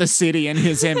rebuilt the city in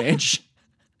his image.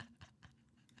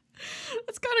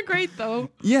 That's kind of great, though.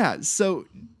 Yeah, so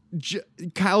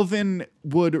Calvin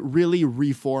would really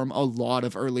reform a lot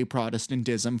of early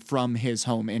Protestantism from his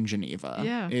home in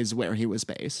Geneva, is where he was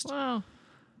based. Wow.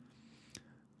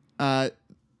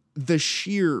 The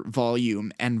sheer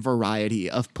volume and variety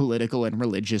of political and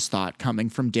religious thought coming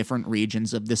from different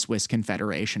regions of the Swiss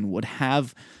Confederation would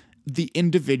have the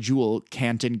individual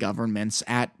canton governments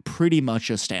at pretty much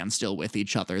a standstill with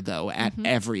each other, though, at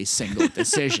every single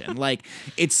decision. Like,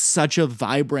 it's such a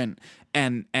vibrant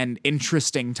and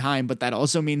interesting time, but that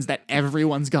also means that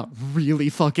everyone's got really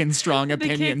fucking strong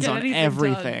opinions on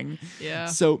everything. Done. Yeah.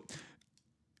 So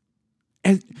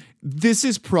this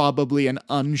is probably an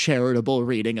uncharitable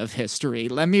reading of history.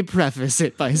 Let me preface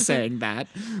it by saying that.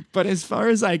 But as far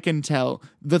as I can tell,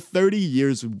 the 30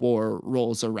 Years' War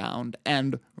rolls around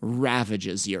and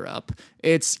ravages Europe.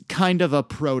 It's kind of a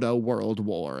proto-World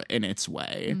War in its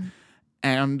way.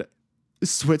 And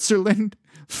Switzerland,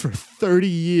 for 30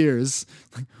 years,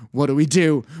 like, what do we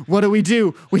do? What do we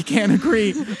do? We can't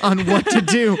agree on what to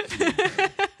do.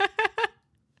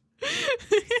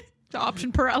 The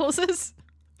option paralysis.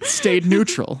 Stayed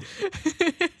neutral.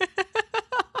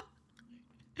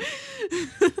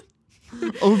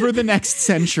 Over the next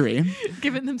century,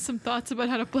 giving them some thoughts about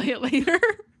how to play it later.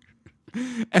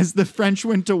 As the French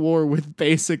went to war with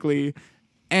basically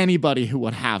anybody who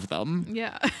would have them.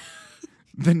 Yeah.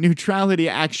 The neutrality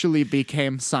actually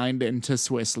became signed into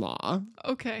Swiss law.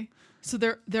 Okay. So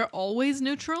they're always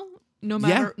neutral? No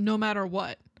matter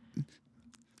what.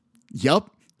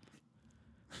 Yup.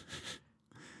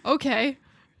 Okay.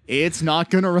 It's not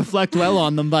going to reflect well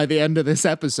on them by the end of this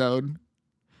episode.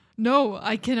 No,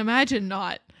 I can imagine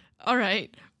not. All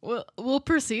right. We'll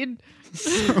proceed.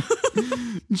 So,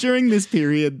 during this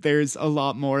period, there's a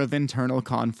lot more of internal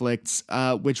conflicts,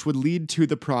 which would lead to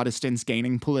the Protestants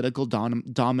gaining political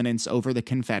dominance over the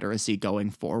Confederacy going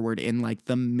forward in like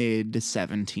the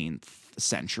mid-17th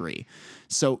century.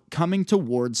 So coming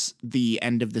towards the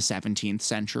end of the 17th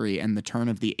century and the turn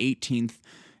of the 18th,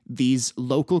 these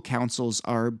local councils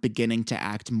are beginning to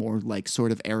act more like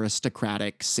sort of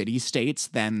aristocratic city-states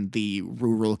than the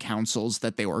rural councils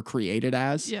that they were created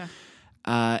as. Yeah.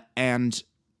 And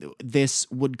this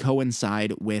would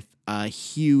coincide with a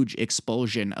huge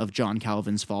expulsion of John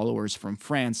Calvin's followers from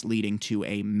France, leading to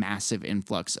a massive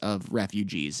influx of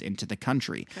refugees into the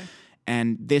country. Okay.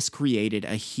 And this created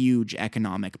a huge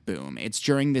economic boom. It's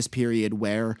during this period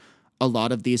where a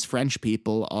lot of these French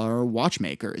people are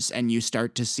watchmakers, and you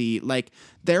start to see, like,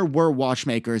 there were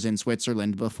watchmakers in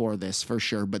Switzerland before this for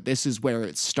sure, but this is where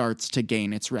it starts to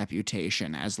gain its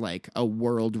reputation as like a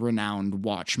world-renowned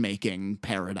watchmaking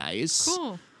paradise.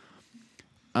 Cool.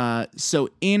 So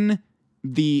in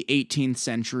the 18th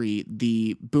century,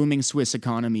 the booming Swiss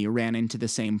economy ran into the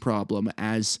same problem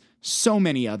as so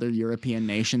many other European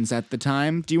nations at the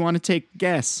time. Do you want to take a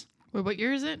guess? Wait, what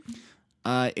year is it?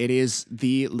 It is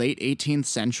the late 18th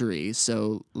century,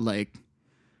 so like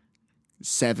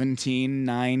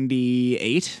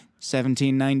 1798,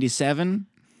 1797.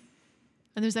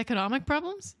 And there's economic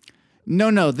problems?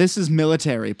 No, this is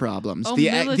military problems. Oh, the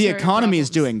military economy is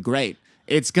problems. doing great.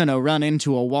 It's going to run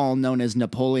into a wall known as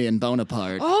Napoleon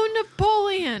Bonaparte. Oh,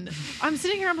 Napoleon! I'm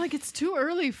sitting here, I'm like, it's too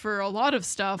early for a lot of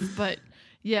stuff, but...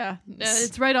 Yeah,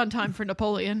 it's right on time for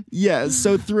Napoleon. Yeah,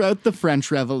 so throughout the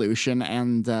French Revolution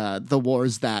and the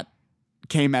wars that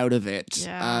came out of it,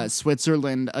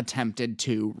 Switzerland attempted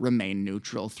to remain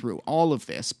neutral through all of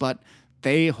this, but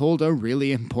they hold a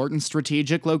really important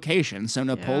strategic location, so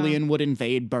Napoleon would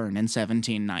invade Bern in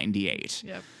 1798.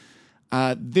 Yep.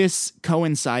 This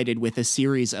coincided with a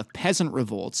series of peasant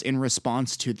revolts in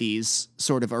response to these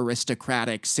sort of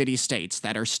aristocratic city-states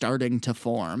that are starting to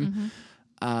form.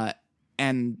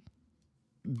 And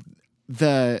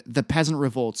the peasant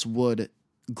revolts would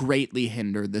greatly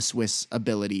hinder the Swiss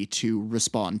ability to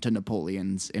respond to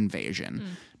Napoleon's invasion.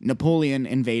 Napoleon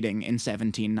invading in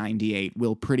 1798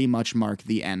 will pretty much mark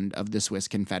the end of the Swiss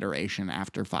Confederation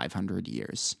after 500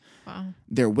 years. Wow.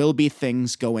 There will be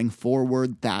things going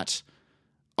forward that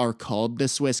are called the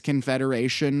Swiss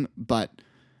Confederation, but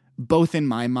both in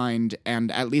my mind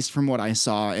and at least from what I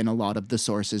saw in a lot of the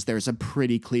sources, there's a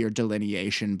pretty clear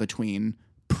delineation between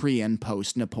pre- and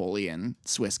post-Napoleon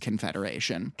Swiss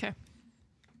Confederation. Okay.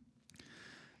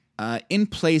 In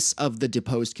place of the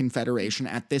deposed Confederation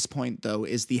at this point, though,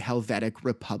 is the Helvetic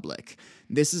Republic.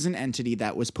 This is an entity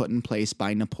that was put in place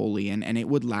by Napoleon, and it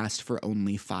would last for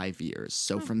only 5 years,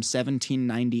 so from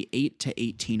 1798 to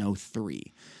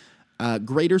 1803.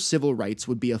 Greater civil rights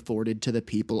would be afforded to the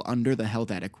people under the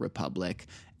Helvetic Republic,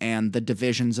 and the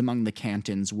divisions among the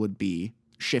cantons would be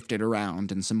shifted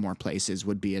around, and some more places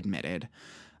would be admitted.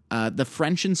 The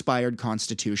French-inspired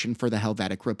constitution for the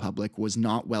Helvetic Republic was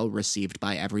not well received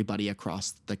by everybody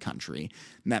across the country.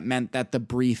 That meant that the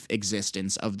brief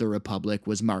existence of the Republic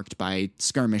was marked by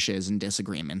skirmishes and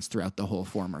disagreements throughout the whole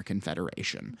former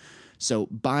Confederation. So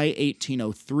by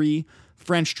 1803,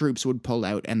 French troops would pull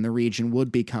out and the region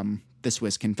would become the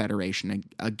Swiss Confederation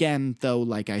again, though,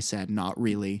 like I said, not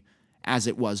really as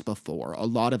it was before. A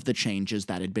lot of the changes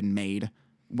that had been made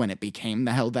when it became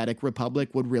the Helvetic Republic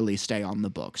would really stay on the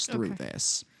books through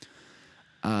this.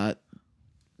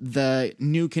 The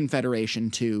new Confederation,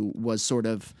 too, was sort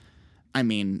of,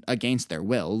 against their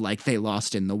will. Like, they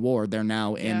lost in the war. They're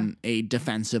now in a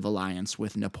defensive alliance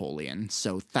with Napoleon.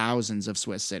 So thousands of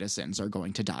Swiss citizens are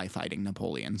going to die fighting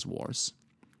Napoleon's wars.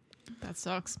 That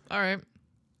sucks. All right.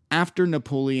 After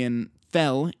Napoleon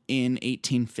fell in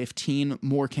 1815,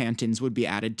 more cantons would be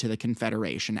added to the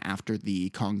Confederation after the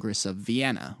Congress of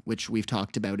Vienna, which we've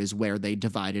talked about is where they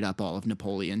divided up all of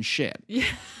Napoleon's shit. Yeah.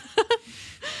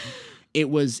 It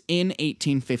was in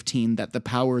 1815 that the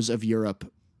powers of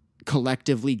Europe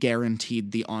collectively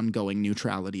guaranteed the ongoing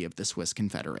neutrality of the Swiss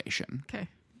Confederation. Okay.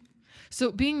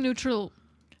 So being neutral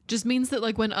just means that,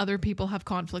 like, when other people have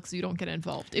conflicts, you don't get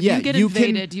involved. If you get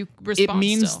invaded, you respond. It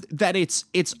means still. that it's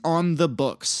on the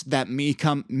books that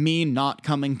me not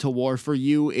coming to war for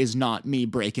you is not me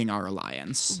breaking our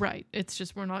alliance. Right. It's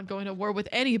just we're not going to war with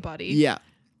anybody. Yeah.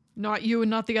 Not you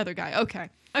and not the other guy. Okay.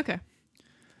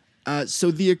 So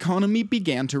the economy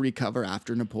began to recover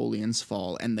after Napoleon's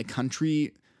fall, and the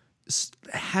country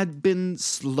had been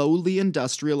slowly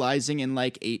industrializing in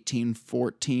like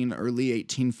 1814, early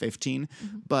 1815.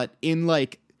 But in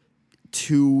like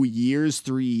 3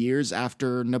 years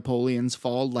after Napoleon's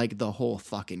fall, like the whole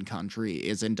fucking country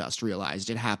is industrialized.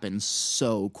 It happens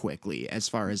so quickly, as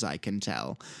far as I can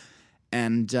tell.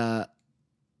 And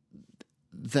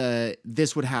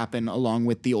this would happen along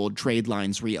with the old trade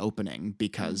lines reopening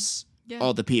because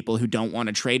all the people who don't want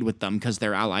to trade with them because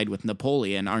they're allied with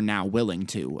Napoleon are now willing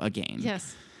to again.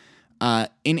 Yes.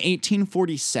 In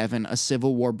 1847, a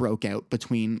civil war broke out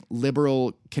between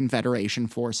liberal Confederation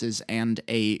forces and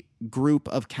a group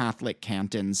of Catholic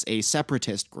cantons, a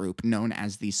separatist group known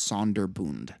as the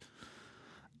Sonderbund.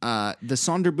 The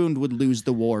Sonderbund would lose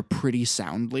the war pretty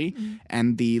soundly,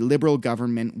 and the liberal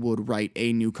government would write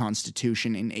a new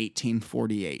constitution in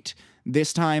 1848.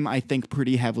 This time, I think,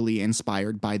 pretty heavily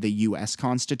inspired by the U.S.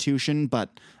 Constitution,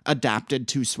 but adapted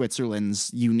to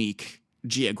Switzerland's unique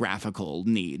geographical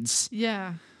needs.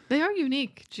 Yeah. They are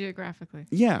unique geographically.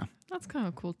 Yeah. That's kind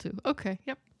of cool, too. Okay,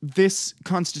 yep. This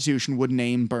constitution would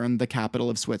name Bern the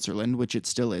capital of Switzerland, which it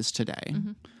still is today.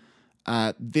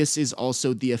 This is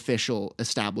also the official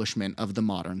establishment of the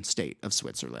modern state of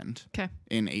Switzerland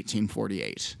in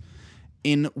 1848.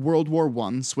 In World War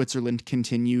I, Switzerland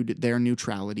continued their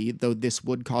neutrality, though this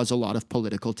would cause a lot of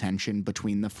political tension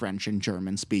between the French and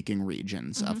German-speaking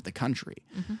regions of the country.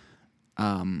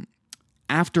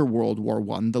 After World War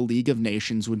I, the League of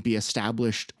Nations would be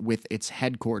established with its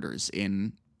headquarters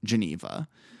in Geneva.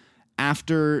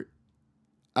 The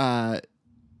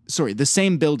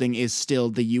same building is still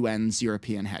the UN's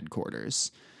European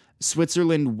headquarters.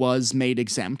 Switzerland was made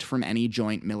exempt from any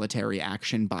joint military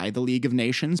action by the League of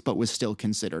Nations, but was still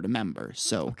considered a member.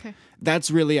 So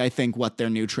that's really, I think, what their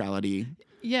neutrality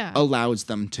allows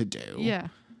them to do. Yeah.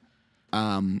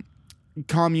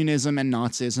 Communism and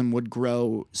Nazism would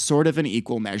grow sort of in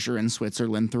equal measure in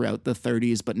Switzerland throughout the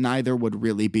 30s, but neither would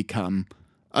really become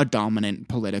a dominant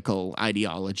political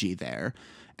ideology there.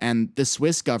 And the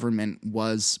Swiss government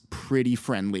was pretty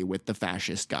friendly with the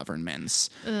fascist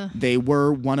governments. They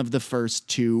were one of the first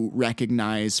to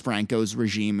recognize Franco's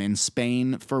regime in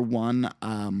Spain, for one.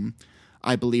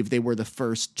 I believe they were the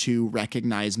first to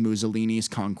recognize Mussolini's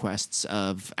conquests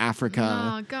of Africa.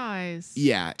 Aw, guys.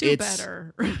 Yeah. Do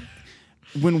better.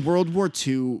 When World War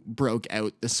II broke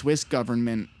out, the Swiss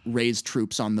government raised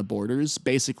troops on the borders,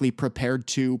 basically prepared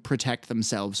to protect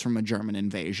themselves from a German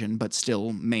invasion, but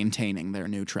still maintaining their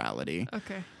neutrality.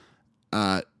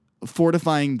 Okay.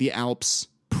 Fortifying the Alps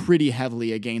pretty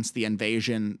heavily against the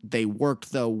invasion. They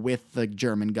worked, though, with the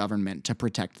German government to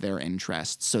protect their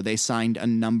interests. So they signed a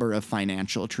number of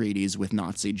financial treaties with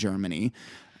Nazi Germany,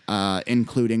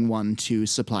 including one to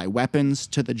supply weapons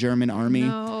to the German army.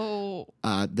 No.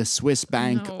 The Swiss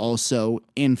bank also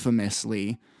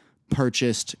infamously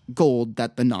purchased gold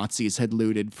that the Nazis had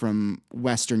looted from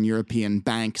Western European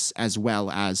banks, as well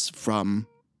as from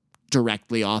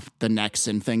directly off the necks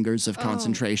and fingers of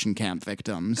concentration camp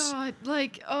victims. God,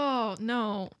 like, oh,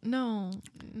 no.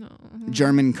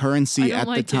 German currency at the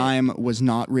like time was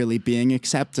not really being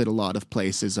accepted a lot of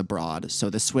places abroad, so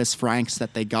the Swiss francs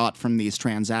that they got from these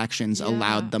transactions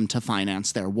allowed them to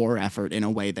finance their war effort in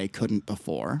a way they couldn't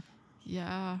before.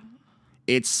 Yeah.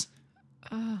 It's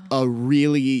a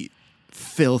really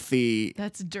filthy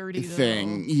That's dirty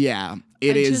thing. though. Yeah,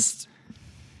 it is.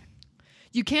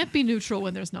 You can't be neutral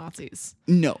when there's Nazis.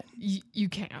 No. You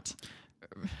can't.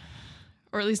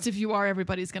 Or at least if you are,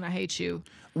 everybody's going to hate you.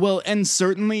 Well, and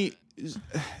certainly,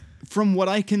 from what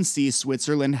I can see,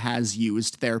 Switzerland has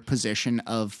used their position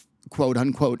of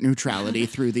quote-unquote neutrality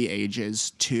through the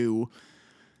ages to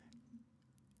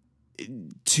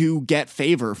get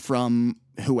favor from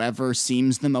whoever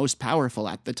seems the most powerful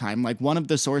at the time. Like, one of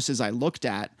the sources I looked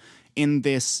at in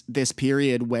this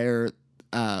period where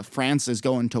France is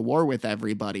going to war with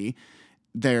everybody,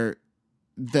 the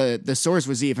source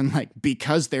was even like,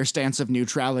 because their stance of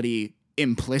neutrality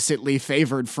implicitly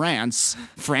favored France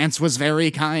was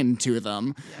very kind to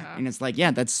them. Yeah. And it's like,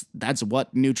 yeah, that's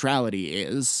what neutrality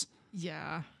is.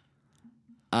 Yeah.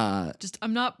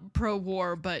 I'm not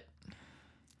pro-war, but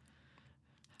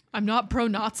I'm not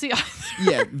pro-Nazi either.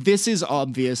 Yeah, this is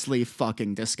obviously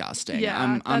fucking disgusting.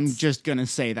 Yeah, I'm just gonna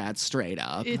say that straight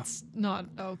up. It's not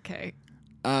okay.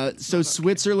 So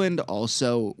Switzerland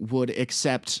also would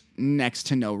accept next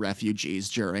to no refugees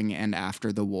during and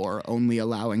after the war, only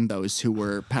allowing those who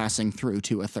were passing through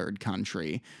to a third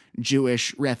country.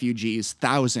 Jewish refugees,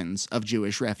 thousands of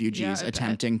Jewish refugees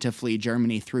attempting to flee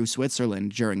Germany through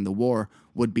Switzerland during the war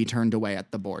would be turned away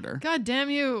at the border. God damn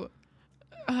you.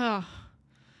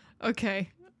 Okay.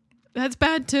 That's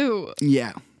bad too.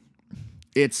 Yeah.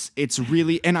 It's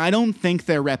really, and I don't think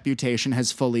their reputation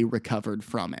has fully recovered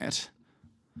from it.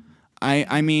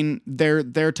 I mean,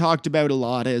 they're talked about a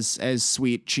lot as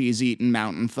sweet, cheese-eating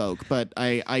mountain folk, but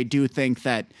I do think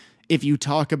that if you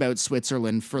talk about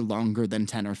Switzerland for longer than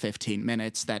 10 or 15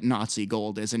 minutes, that Nazi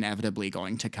gold is inevitably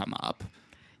going to come up.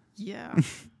 Yeah.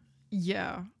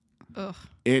 Yeah. Ugh.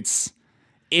 It's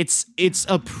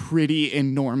a pretty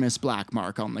enormous black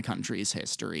mark on the country's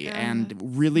history, and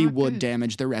really would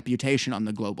damage their reputation on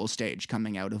the global stage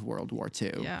coming out of World War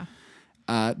II. Yeah.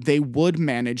 They would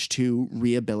manage to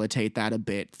rehabilitate that a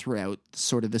bit throughout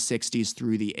sort of the 60s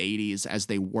through the 80s as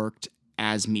they worked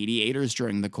as mediators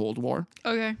during the Cold War.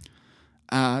 Okay.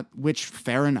 Which,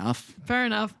 fair enough. Fair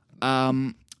enough.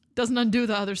 Doesn't undo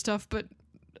the other stuff, but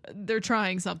they're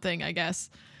trying something, I guess.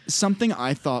 Something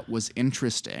I thought was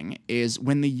interesting is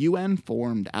when the UN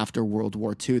formed after World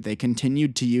War II, they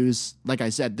continued to use, like I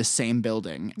said, the same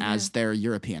building as their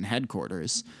European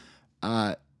headquarters.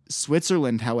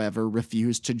 Switzerland, however,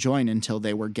 refused to join until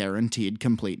they were guaranteed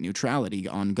complete neutrality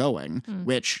ongoing,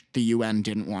 which the UN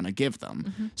didn't want to give them.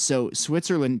 Mm-hmm. So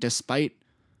Switzerland, despite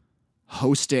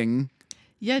hosting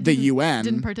the UN,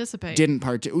 didn't participate.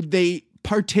 They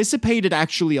participated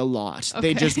actually a lot. Okay.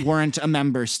 They just weren't a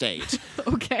member state.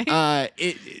 Okay.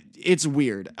 It's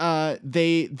weird.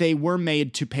 They were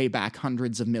made to pay back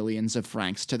hundreds of millions of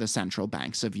francs to the central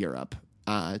banks of Europe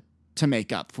to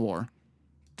make up for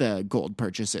the gold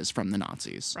purchases from the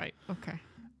Nazis. Right. Okay.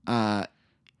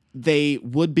 They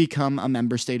would become a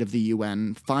member state of the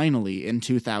UN finally in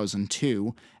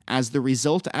 2002 as the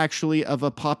result actually of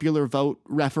a popular vote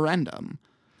referendum.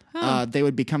 They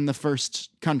would become the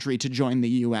first country to join the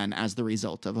UN as the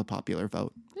result of a popular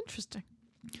vote. Interesting.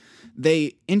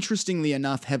 They, interestingly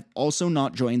enough, have also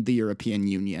not joined the European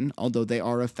Union, although they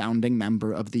are a founding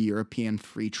member of the European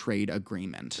Free Trade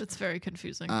Agreement. That's very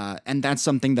confusing. And that's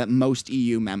something that most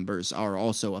EU members are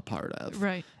also a part of.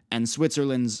 Right. And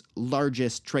Switzerland's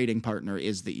largest trading partner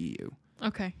is the EU.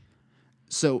 Okay.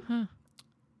 So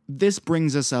this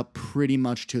brings us up pretty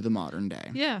much to the modern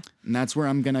day. Yeah. And that's where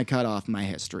I'm going to cut off my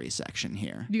history section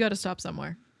here. You got to stop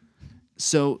somewhere.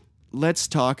 So let's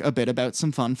talk a bit about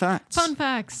some fun facts. Fun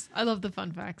facts. I love the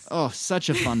fun facts. Oh, such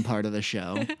a fun part of the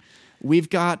show.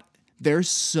 There's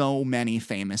so many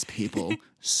famous people.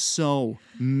 So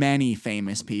many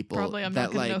famous people. Probably I'm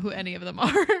not going to know who any of them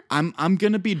are. I'm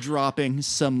going to be dropping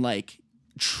some like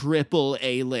triple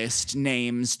A-list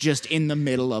names just in the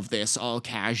middle of this, all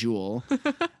casual.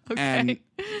 Okay. And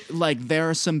like there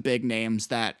are some big names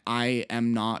that I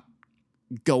am not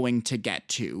going to get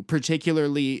to,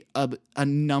 particularly a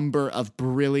number of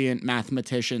brilliant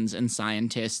mathematicians and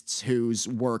scientists whose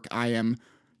work I am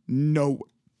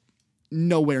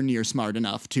nowhere near smart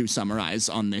enough to summarize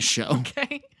on this show.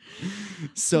 Okay.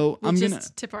 So We'll I'm just gonna,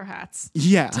 tip our hats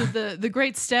yeah, to the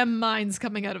great STEM minds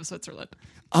coming out of Switzerland.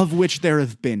 of which there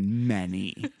have been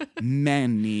many,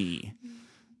 many.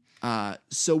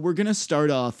 So we're gonna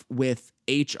start off with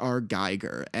H.R.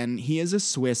 Geiger, and he is a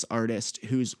Swiss artist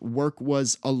whose work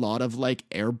was a lot of like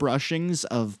airbrushings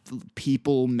of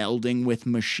people melding with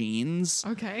machines.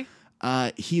 Okay.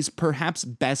 He's perhaps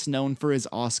best known for his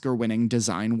Oscar-winning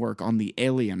design work on the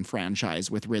Alien franchise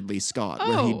with Ridley Scott,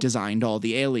 where he Oh. designed all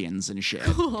the aliens and shit.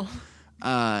 Cool.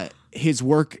 His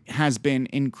work has been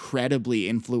incredibly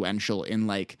influential in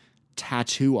like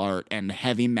tattoo art and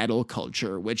heavy metal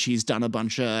culture, which he's done a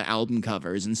bunch of album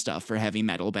covers and stuff for heavy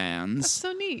metal bands.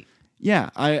 So neat. Yeah,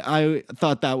 I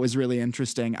thought that was really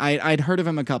interesting. I'd heard of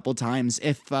him a couple times.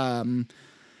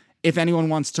 If anyone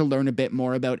wants to learn a bit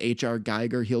more about H.R.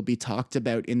 Geiger, he'll be talked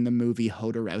about in the movie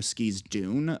Jodorowsky's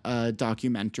Dune, a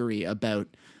documentary about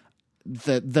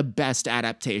the best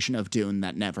adaptation of Dune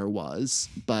that never was.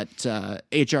 But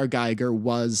H.R. Geiger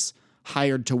was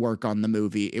hired to work on the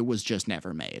movie. It was just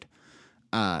never made.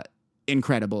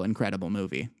 Incredible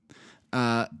movie.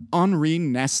 Henri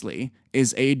Nestle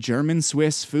is a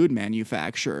German-Swiss food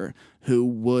manufacturer who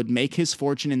would make his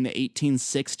fortune in the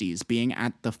 1860s being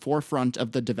at the forefront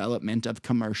of the development of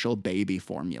commercial baby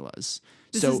formulas.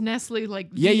 This So is Nestle, like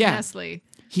yeah. Nestle.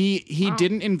 he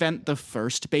didn't invent the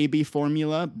first baby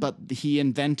formula, but he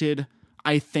invented,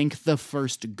 I think, the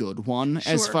first good one,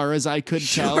 as Sure. far as I could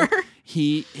tell.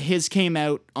 His came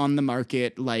out on the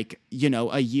market like,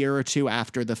 a year or two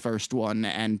after the first one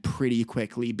and pretty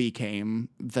quickly became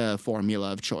the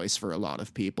formula of choice for a lot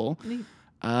of people. Neat.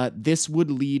 This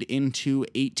would lead into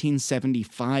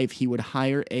 1875. He would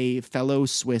hire a fellow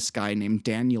Swiss guy named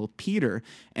Daniel Peter,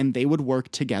 and they would work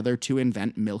together to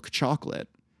invent milk chocolate.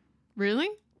 Really?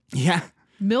 Yeah.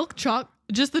 Milk chocolate?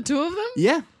 Just the two of them?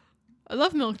 Yeah. I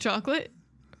love milk chocolate.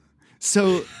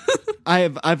 So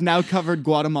I've now covered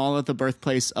Guatemala, the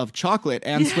birthplace of chocolate,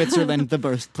 and Switzerland, the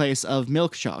birthplace of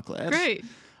milk chocolate. Great.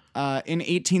 In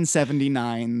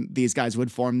 1879, these guys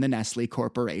would form the Nestle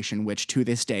Corporation, which to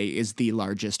this day is the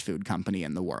largest food company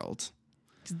in the world.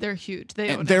 They're huge.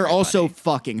 They own And they're also everybody.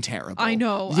 fucking terrible. I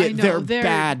know. They're They're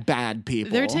bad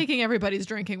people. They're taking everybody's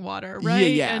drinking water,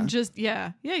 right? Yeah. And just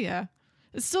yeah.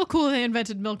 It's still cool they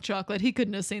invented milk chocolate. He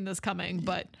couldn't have seen this coming,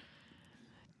 but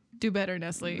do better,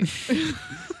 Nestle.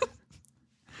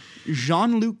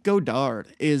 Jean-Luc Godard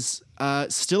is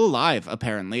still alive,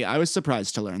 apparently. I was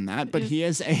surprised to learn that, but he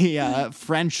is a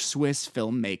French-Swiss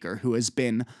filmmaker who has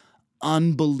been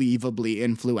unbelievably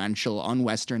influential on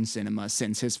Western cinema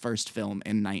since his first film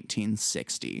in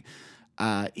 1960.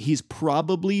 He's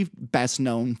probably best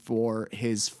known for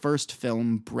his first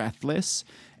film, Breathless,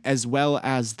 as well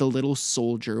as The Little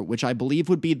Soldier, which I believe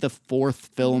would be the fourth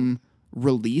film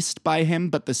released by him,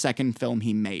 but the second film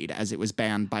he made, as it was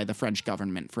banned by the French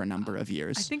government for a number of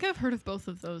years. I think I've heard of both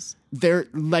of those. There,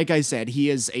 like I said, he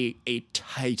is a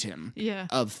titan Yeah.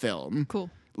 of film. Cool.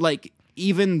 Like,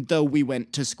 even though we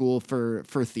went to school for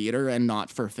theater and not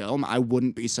for film, I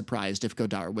wouldn't be surprised if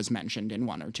Godard was mentioned in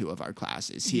one or two of our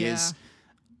classes. He Yeah. is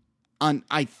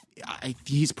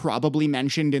he's probably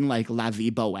mentioned in like La Vie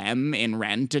Boheme in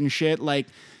Rent and shit. Like,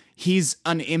 he's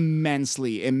an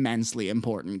immensely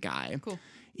important guy. Cool.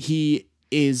 He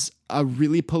is a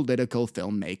really political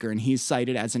filmmaker, and he's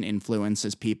cited as an influence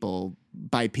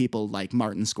by people like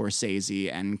Martin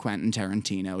Scorsese and Quentin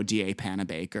Tarantino, D.A.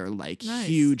 Panabaker. Like, Nice.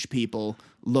 huge people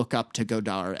look up to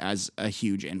Godard as a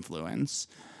huge influence.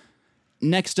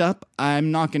 Next up,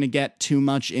 I'm not going to get too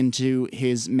much into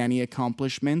his many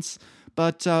accomplishments,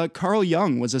 but Carl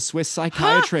Jung was a Swiss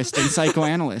psychiatrist and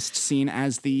psychoanalyst, seen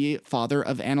as the father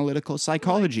of analytical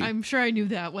psychology. I'm sure I knew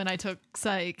that when I took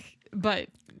psych, but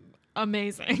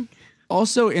amazing.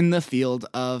 Also in the field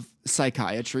of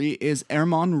psychiatry is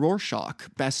Hermann Rorschach,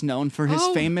 best known for his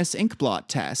Oh. famous inkblot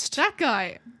test. That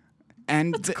guy.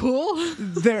 And Cool.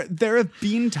 there have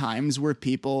been times where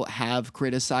people have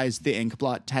criticized the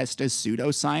inkblot test as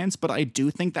pseudoscience, but I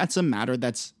do think that's a matter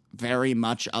that's very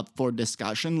much up for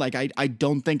discussion. Like, I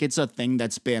don't think it's a thing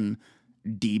that's been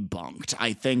debunked.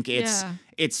 I think it's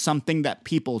something that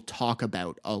people talk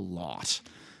about a lot.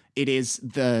 It is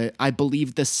I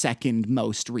believe the second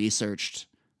most researched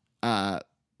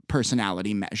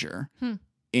personality measure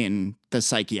in the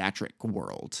psychiatric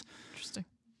world. Interesting.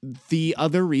 The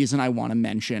other reason I want to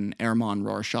mention Hermann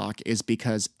Rorschach is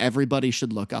because everybody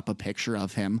should look up a picture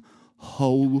of him.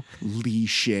 Holy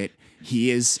shit.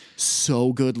 He is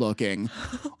so good looking.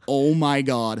 Oh my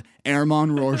God.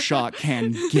 Hermann Rorschach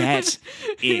can get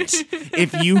it.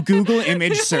 If you Google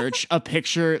image search a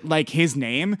picture like his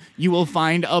name, you will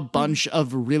find a bunch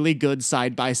of really good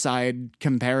side-by-side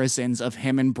comparisons of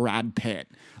him and Brad Pitt.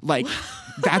 Like,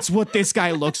 that's what this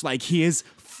guy looks like. He is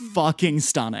fucking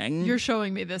stunning. You're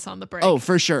showing me this on the break. Oh,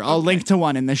 for sure. I'll link to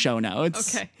one in the show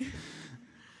notes. Okay.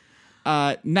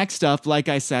 Next up, like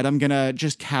I said, I'm going to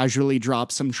just casually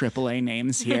drop some AAA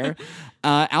names here.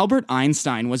 Albert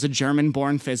Einstein was a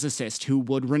German-born physicist who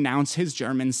would renounce his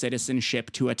German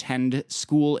citizenship to attend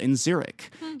school in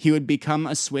Zurich. He would become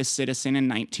a Swiss citizen in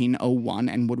 1901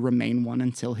 and would remain one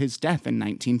until his death in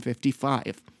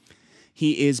 1955.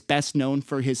 He is best known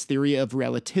for his theory of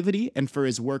relativity and for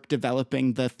his work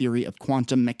developing the theory of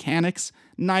quantum mechanics,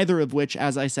 neither of which,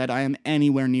 as I said, I am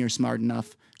anywhere near smart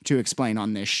enough to explain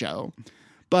on this show.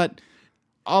 But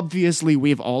obviously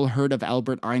we've all heard of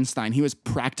Albert Einstein. He was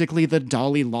practically the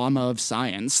Dalai Lama of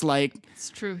science. Like, It's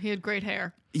true. He had great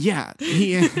hair. yeah,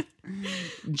 he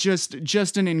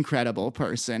just an incredible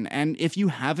person. And if you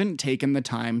haven't taken the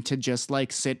time to just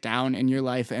like sit down in your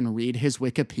life and read his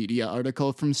Wikipedia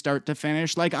article from start to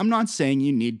finish, like, I'm not saying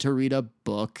you need to read a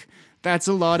book. That's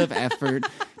a lot of effort.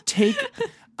 Take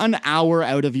an hour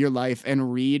out of your life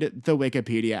and read the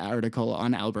Wikipedia article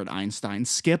on Albert Einstein.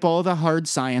 Skip all the hard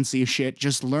sciencey shit.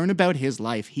 Just learn about his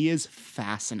life. He is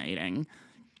fascinating.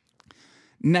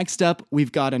 Next up,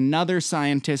 we've got another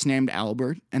scientist named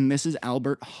Albert, and this is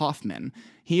Albert Hofmann.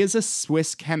 He is a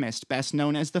Swiss chemist, best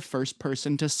known as the first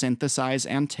person to synthesize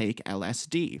and take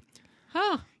LSD.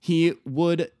 Huh. He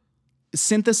would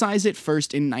synthesize it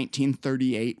first in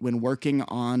 1938 when working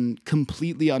on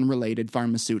completely unrelated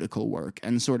pharmaceutical work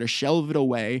and sort of shelve it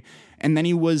away. And then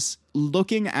he was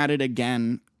looking at it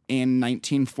again in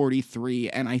 1943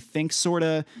 and I think sort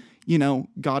of,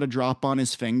 got a drop on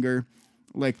his finger,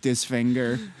 licked his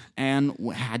finger, and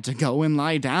had to go and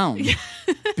lie down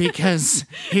because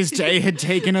his day had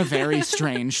taken a very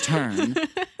strange turn.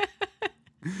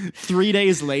 3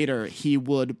 days later, he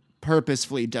would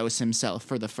purposefully dose himself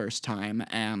for the first time,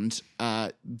 and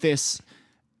this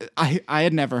I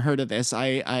had never heard of this.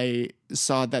 I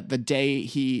saw that the day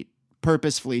he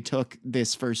purposefully took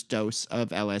this first dose of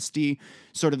LSD,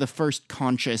 sort of the first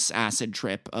conscious acid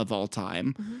trip of all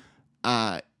time,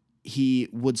 he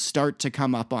would start to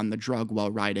come up on the drug while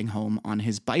riding home on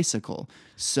his bicycle.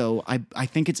 So I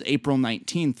think it's April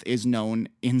 19th is known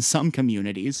in some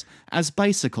communities as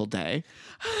Bicycle Day.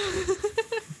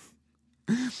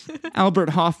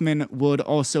 Albert Hofmann would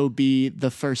also be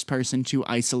the first person to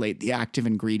isolate the active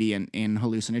ingredient in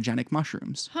hallucinogenic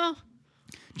mushrooms. Huh.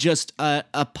 Just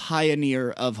a pioneer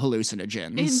of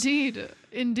hallucinogens.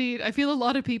 Indeed. I feel a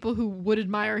lot of people who would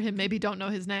admire him maybe don't know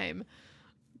his name.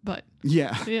 But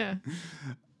yeah.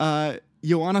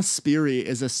 Joanna Spiri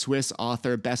is a Swiss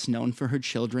author best known for her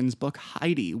children's book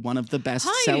Heidi, one of the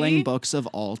best-selling books of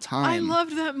all time. I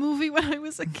loved that movie when I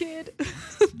was a kid.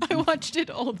 I watched it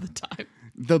all the time.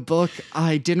 The book,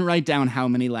 I didn't write down how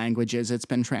many languages it's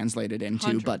been translated into,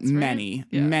 Hundreds, but right?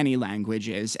 many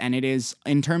languages. And it is,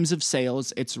 in terms of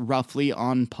sales, it's roughly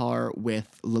on par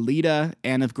with Lolita,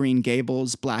 Anne of Green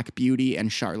Gables, Black Beauty,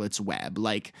 and Charlotte's Web.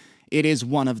 Like, it is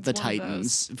one of the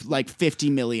titans, like 50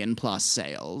 million plus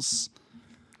sales.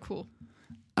 Cool.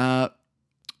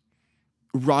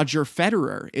 Roger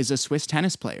Federer is a Swiss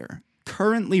tennis player,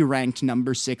 currently ranked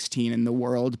number 16 in the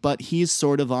world, but he's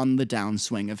sort of on the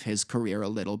downswing of his career a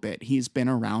little bit. He's been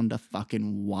around a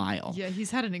fucking while. Yeah,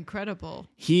 he's had an incredible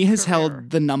He has career. held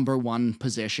the number one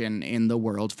position in the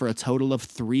world for a total of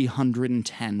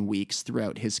 310 weeks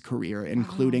throughout his career,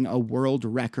 including a world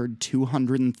record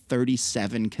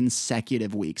 237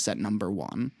 consecutive weeks at number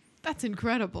one. That's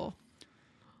incredible.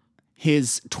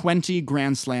 His 20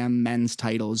 Grand Slam men's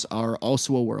titles are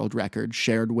also a world record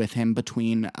shared with him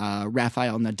between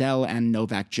Rafael Nadal and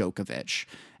Novak Djokovic.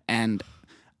 And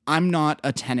I'm not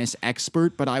a tennis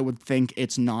expert, but I would think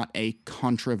it's not a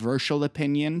controversial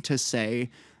opinion to say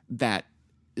that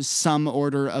some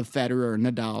order of Federer,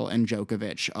 Nadal, and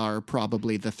Djokovic are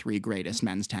probably the three greatest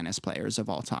men's tennis players of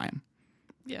all time.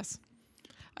 Yes.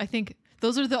 I think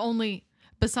those are the only,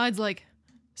 besides like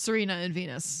Serena and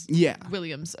Venus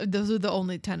Williams, those are the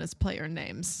only tennis player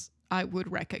names I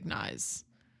would recognize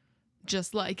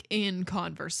just like in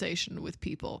conversation with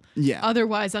people. Yeah.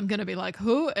 Otherwise, I'm going to be like,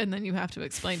 who? And then you have to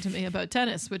explain to me about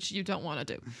tennis, which you don't want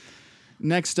to do.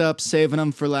 Next up, saving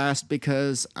them for last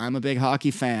because I'm a big hockey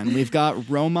fan. We've got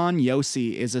Roman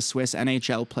Josi is a Swiss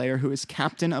NHL player who is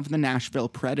captain of the Nashville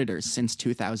Predators since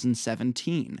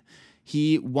 2017.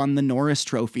 He won the Norris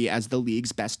Trophy as the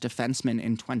league's best defenseman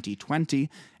in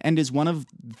 2020 and is one of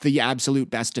the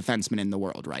absolute best defensemen in the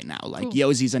world right now. Like, cool.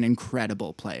 Josi's an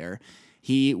incredible player.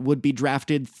 He would be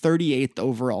drafted 38th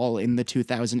overall in the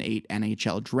 2008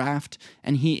 NHL draft,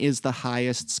 and he is the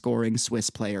highest scoring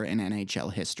Swiss player in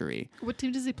NHL history. What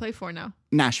team does he play for now?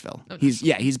 Nashville. Oh,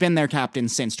 He's been their captain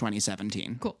since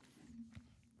 2017. Cool.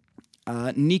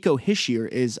 Nico Hischier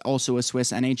is also a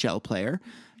Swiss NHL player.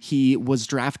 He was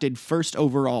drafted first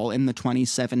overall in the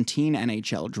 2017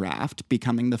 NHL draft,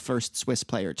 becoming the first Swiss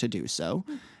player to do so,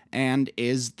 and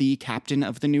is the captain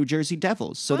of the New Jersey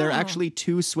Devils. So there are Wow. actually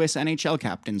 2 Swiss NHL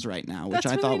captains right now, which That's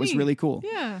I thought really was neat. really cool.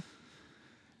 Yeah.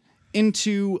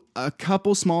 Into a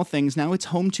couple small things now. It's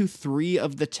home to 3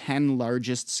 of the 10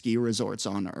 largest ski resorts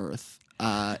on Earth,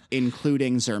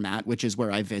 including Zermatt, which is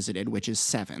where I visited, which is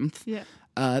 7th. Yeah.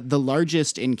 The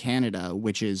largest in Canada,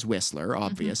 which is Whistler,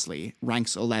 obviously,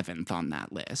 ranks 11th on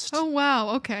that list. Oh, wow.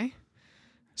 Okay.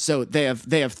 So they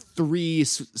have 3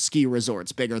 ski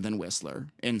resorts bigger than Whistler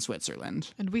in Switzerland.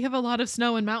 And we have a lot of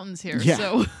snow and mountains here. Yeah.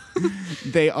 So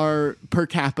They are, per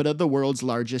capita, the world's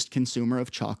largest consumer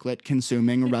of chocolate,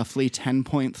 consuming roughly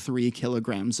 10.3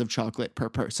 kilograms of chocolate per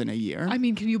person a year. I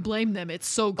mean, can you blame them? It's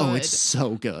so good. Oh, it's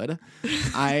so good.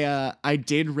 I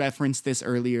did reference this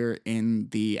earlier in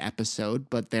the episode,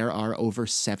 but there are over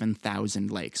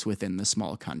 7,000 lakes within the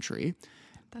small country.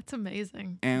 That's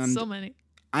amazing. And so many.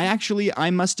 I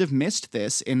must have missed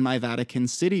this in my Vatican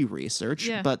City research,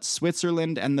 Yeah. but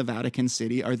Switzerland and the Vatican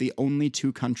City are the only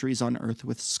 2 countries on Earth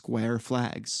with square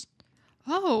flags.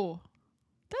 Oh,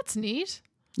 that's neat.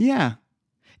 Yeah.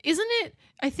 Isn't it?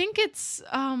 I think it's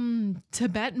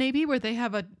Tibet, maybe, where they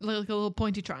have a little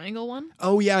pointy triangle one,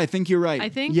 Oh, yeah, I think you're right. I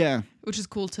think. Yeah. which is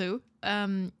cool too.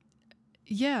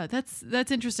 Yeah, that's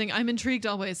interesting. I'm intrigued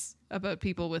always about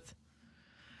people with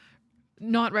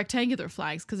not rectangular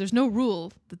flags because there's no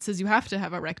rule that says you have to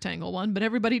have a rectangle one, but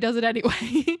everybody does it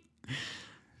anyway.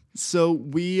 So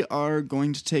we are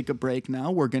going to take a break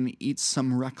now. We're going to eat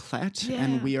some raclette, Yeah.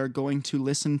 and we are going to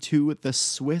listen to the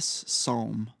Swiss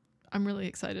Psalm. I'm really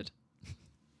excited.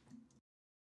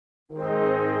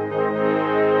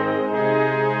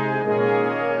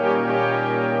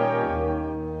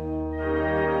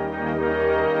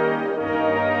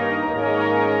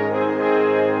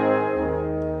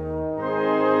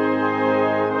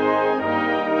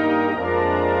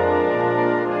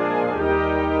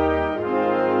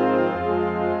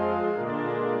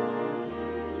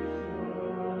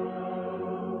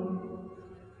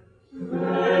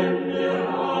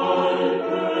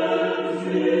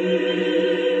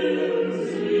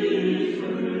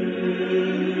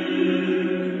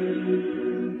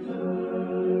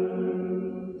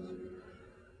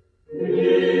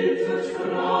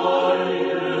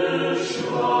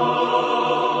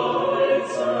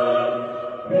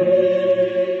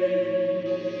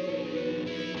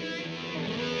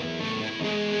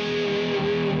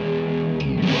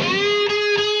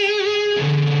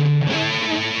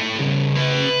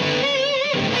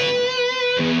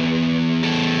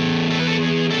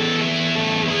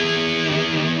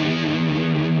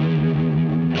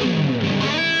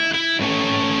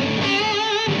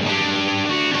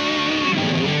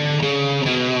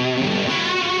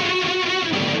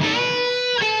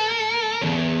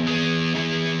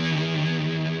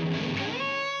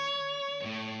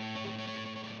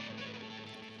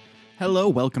 Hello,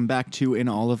 welcome back to In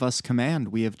All of Us Command.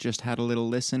 We have just had a little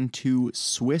listen to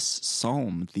Swiss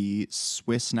Psalm, the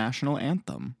Swiss national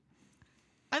anthem.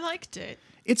 I liked it.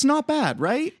 It's not bad,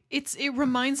 right? It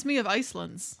reminds me of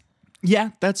Iceland's.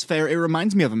 Yeah, that's fair. It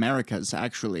reminds me of America's,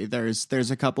 actually.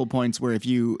 There's a couple points where if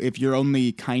you're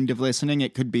only kind of listening,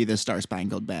 it could be the Star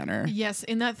Spangled Banner. Yes,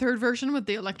 in that third version with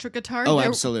the electric guitar. Oh, there-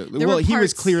 absolutely. there Well, were he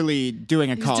was parts- clearly doing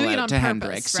a he was call doing it out on to purpose,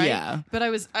 Hendrix. right? Yeah. But I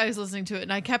was listening to it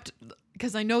and I kept,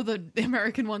 because I know the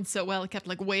American one so well, I kept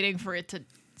like waiting for it to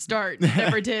start. It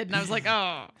never did, and I was like,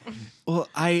 oh. Well,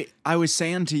 I was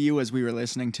saying to you as we were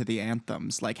listening to the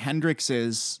anthems, like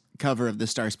Hendrix's cover of the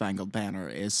Star Spangled Banner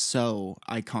is so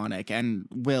iconic and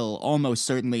will almost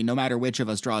certainly, no matter which of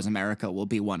us draws America, will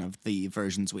be one of the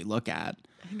versions we look at.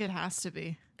 I think it has to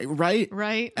be. Right?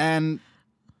 Right? And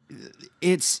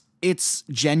it's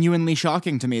genuinely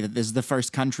shocking to me that this is the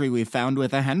first country we've found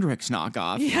with a Hendrix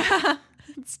knockoff. Yeah,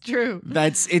 it's true.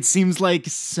 It seems like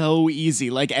so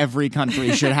easy, like every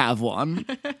country should have one.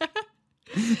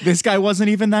 This guy wasn't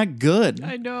even that good.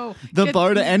 I know. The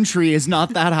bar to entry is not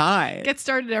that high. Get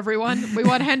started, everyone. We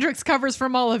want Hendrix covers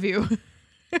from all of you.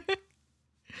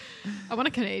 I want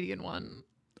a Canadian one.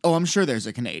 Oh, I'm sure there's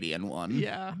a Canadian one.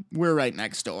 Yeah, We're right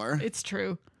next door. it's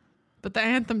true. But the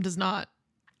anthem does not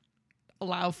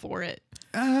allow for it.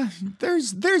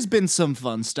 There's been some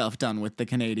fun stuff done with the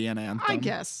Canadian anthem.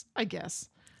 I guess.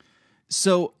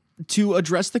 So to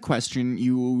address the question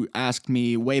you asked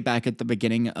me way back at the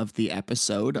beginning of the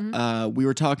episode, we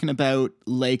were talking about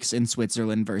lakes in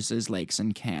Switzerland versus lakes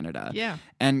in Canada. Yeah.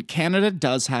 And Canada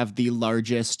does have the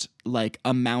largest like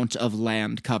amount of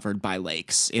land covered by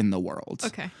lakes in the world.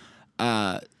 Okay.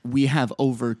 We have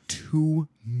over 2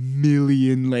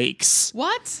 million lakes.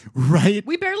 What? Right?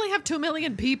 We barely have 2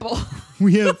 million people.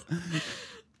 We have...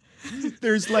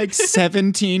 There's like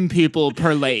 17 people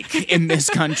per lake in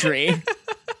this country.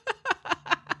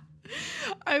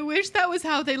 I wish that was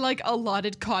how they like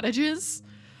allotted cottages.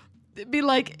 It'd be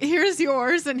like, here's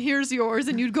yours and here's yours,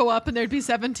 and you'd go up and there'd be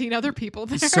 17 other people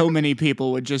there. So many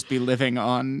people would just be living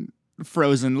on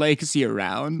frozen lakes year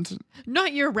round.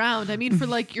 Not year round. I mean, for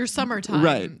like your summertime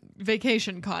Right.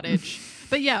 vacation cottage.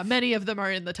 But yeah, many of them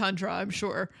are in the tundra, I'm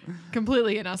sure.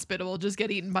 Completely inhospitable, just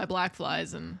get eaten by black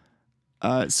flies. And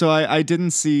So I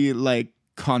didn't see like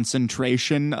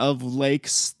concentration of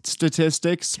lakes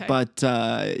statistics, Okay. but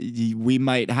we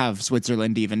might have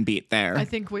Switzerland even beat there. I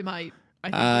think we might.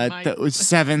 I think we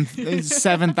might.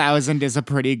 7,000 is a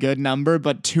pretty good number,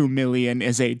 but 2 million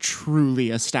is a truly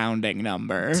astounding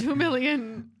number. 2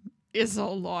 million is a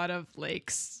lot of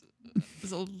lakes.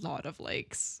 It's a lot of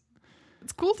lakes.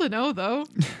 It's cool to know, though.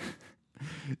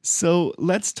 So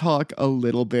let's talk a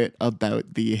little bit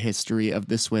about the history of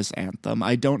the Swiss anthem.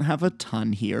 I don't have a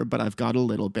ton here, but I've got a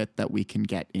little bit that we can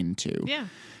get into. Yeah.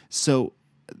 So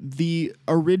the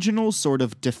original sort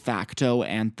of de facto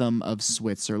anthem of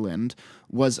Switzerland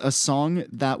was a song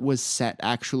that was set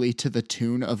actually to the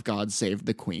tune of God Save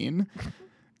the Queen.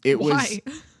 It Why?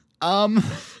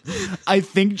 I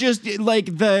think just like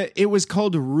it was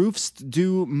called Rufst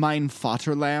du mein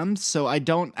Vaterland, so I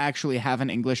don't actually have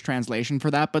an English translation for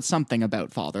that, but something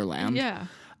about fatherland. Yeah.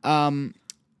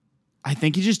 I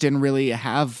think he just didn't really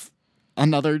have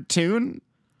another tune.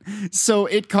 So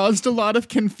it caused a lot of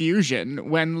confusion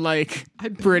when like I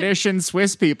bet. British and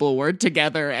Swiss people were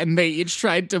together and they each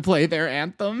tried to play their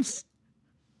anthems.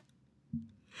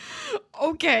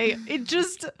 Okay. It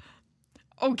just.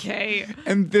 Okay.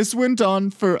 And this went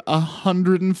on for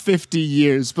 150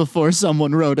 years before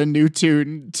someone wrote a new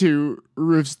tune to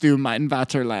Rufst du mein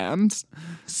Vaterland.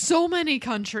 So many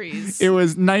countries. It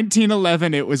was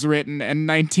 1911 it was written, and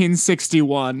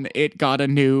 1961 it got a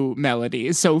new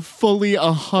melody. So fully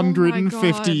 150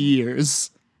 God. years.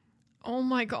 Oh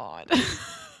my God.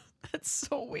 That's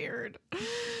so weird.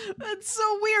 That's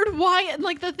so weird. Why? And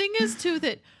like the thing is too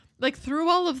that like through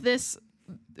all of this,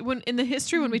 when in the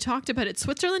history when we talked about it,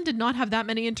 Switzerland did not have that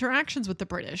many interactions with the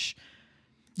British.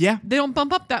 Yeah. They don't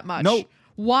bump up that much. No.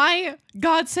 Why?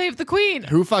 God save the Queen.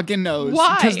 Who fucking knows?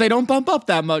 Why? Because they don't bump up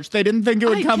that much. They didn't think it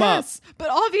would I come up. guess, but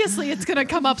obviously it's gonna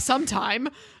come up sometime.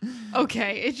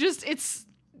 Okay, it's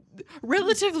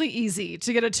relatively easy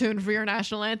to get a tune for your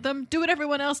national anthem. Do what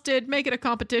everyone else did. Make it a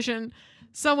competition.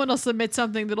 Someone will submit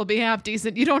something that'll be half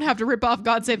decent. You don't have to rip off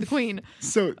God Save the Queen.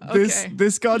 So Okay.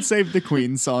 this God Save the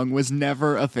Queen song was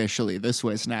never officially the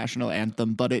Swiss national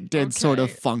anthem, but it did sort of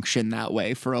Okay. function that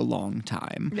way for a long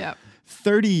time. Yeah.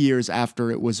 30 years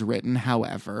after it was written,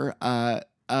 however,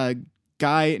 a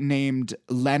guy named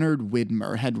Leonard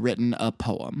Widmer had written a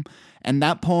poem, and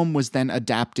that poem was then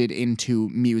adapted into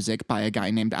music by a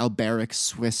guy named Alberic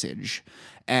Swissig,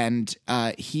 and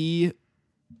he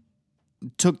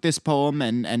took this poem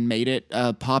and made it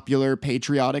a popular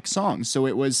patriotic song. So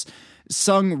it was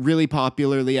sung really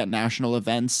popularly at national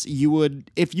events.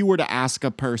 If you were to ask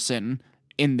a person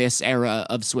in this era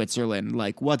of Switzerland,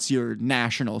 like, what's your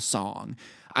national song?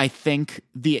 I think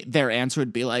their answer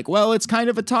would be like, well, it's kind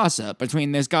of a toss-up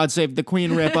between this God Save the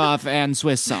Queen ripoff and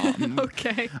Swiss song.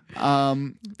 Okay.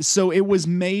 So it was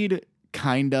made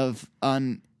kind of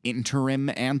an interim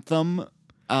anthem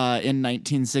in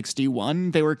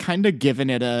 1961. They were kind of giving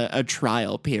it a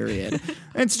trial period.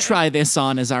 Let's try this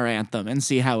on as our anthem and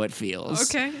see how it feels.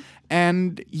 Okay.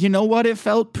 And you know what? It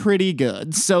felt pretty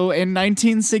good. So in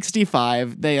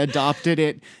 1965, they adopted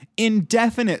it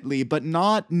indefinitely, but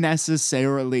not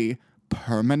necessarily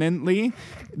permanently.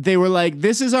 They were like,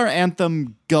 this is our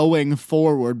anthem going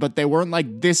forward, but they weren't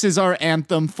like, this is our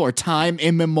anthem for time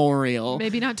immemorial.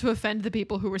 Maybe not to offend the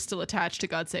people who were still attached to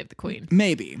God Save the Queen.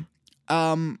 Maybe.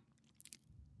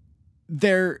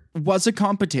 There was a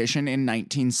competition in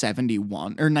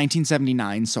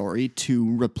 1979,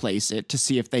 to replace it, to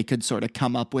see if they could sort of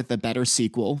come up with a better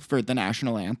sequel for the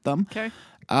national anthem. Okay.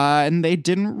 And they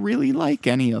didn't really like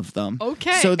any of them.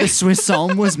 Okay. So the Swiss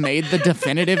song was made the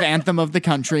definitive anthem of the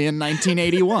country in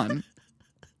 1981.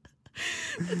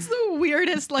 It's the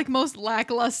weirdest, like most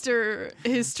lackluster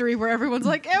history where everyone's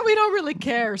like, "Yeah, we don't really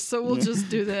care, so we'll just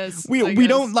do this." We I guess.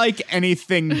 don't like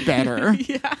anything better.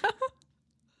 Yeah.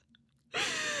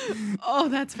 Oh,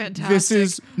 that's fantastic. This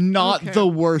is not Okay. the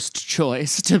worst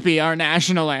choice to be our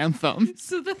national anthem.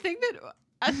 So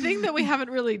a thing that we haven't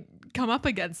really come up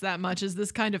against that much is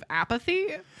this kind of apathy.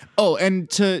 Oh, and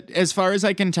as far as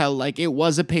I can tell, like, it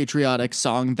was a patriotic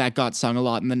song that got sung a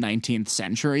lot in the 19th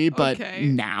century, but Okay.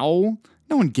 now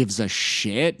no one gives a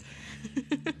shit.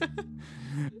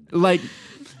 Like,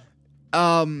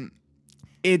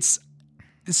 it's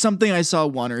something I saw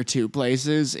one or two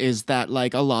places is that,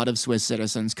 like, a lot of Swiss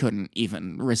citizens couldn't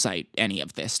even recite any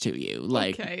of this to you.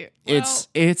 Like, Okay,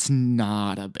 it's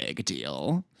not a big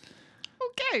deal.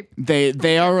 Okay.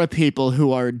 They are a people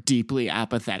who are deeply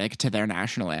apathetic to their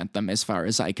national anthem, as far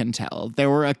as I can tell. There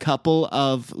were a couple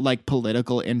of, like,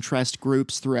 political interest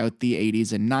groups throughout the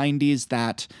 80s and 90s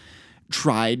that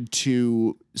tried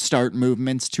to start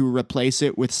movements to replace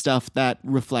it with stuff that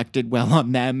reflected well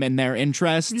on them and their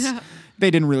interests. Yeah.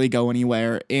 They didn't really go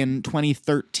anywhere. In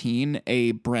 2013,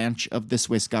 a branch of the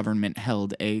Swiss government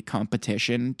held a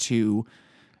competition to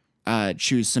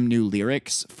choose some new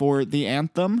lyrics for the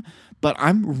anthem, but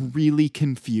I'm really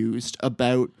confused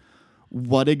about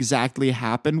what exactly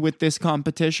happened with this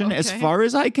competition. As Okay. far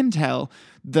as I can tell,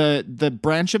 the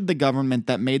branch of the government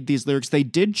that made these lyrics, they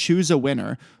did choose a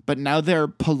winner, but now they're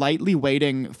politely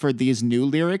waiting for these new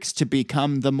lyrics to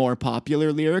become the more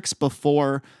popular lyrics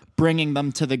before bringing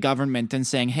them to the government and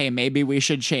saying, hey, maybe we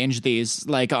should change these,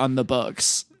 like, on the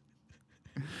books.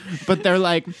 But they're,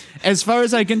 like, as far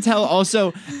as I can tell,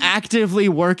 also actively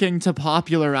working to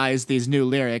popularize these new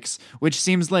lyrics, which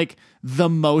seems like the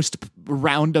most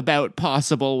roundabout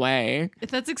possible way.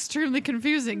 That's extremely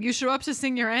confusing. You show up to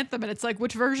sing your anthem and it's like,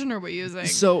 which version are we using?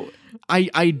 So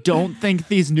I don't think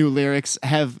these new lyrics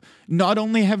not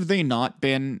only have they not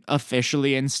been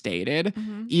officially instated,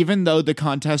 even though the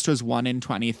contest was won in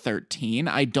 2013,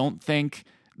 I don't think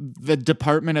the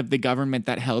department of the government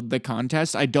that held the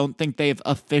contest, I don't think they've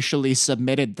officially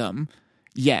submitted them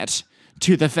yet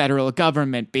to the federal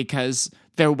government because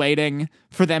they're waiting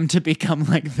for them to become,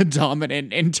 like, the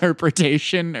dominant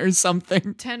interpretation or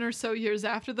something. 10 or so years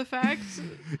after the fact.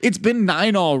 It's been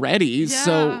 9 already, Yeah.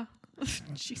 so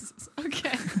Jesus.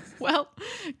 Okay. Well,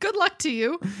 good luck to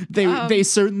you. they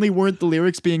certainly weren't the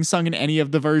lyrics being sung in any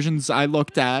of the versions I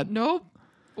looked at. Nope.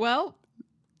 Well,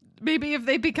 maybe if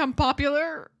they become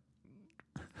popular,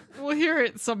 we'll hear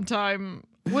it sometime.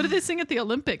 What do they sing at the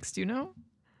Olympics? Do you know?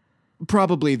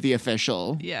 Probably the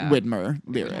official Yeah. Whitmer It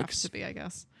would have lyrics. to be, I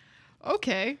guess.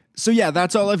 Okay. So yeah,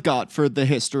 that's all I've got for the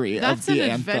history That's of the an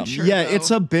anthem. adventure, Yeah, though.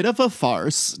 it's a bit of a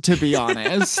farce, to be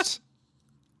honest.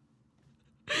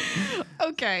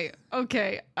 Okay.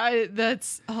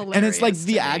 That's hilarious. And it's like to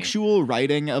the me. actual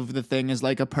writing of the thing is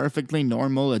like a perfectly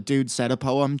normal, a dude said a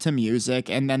poem to music,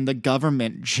 and then the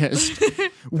government just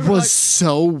was like,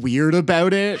 so weird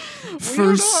about it for don't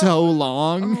know. so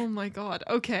long. Oh my god.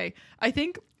 Okay. I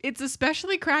think it's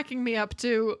especially cracking me up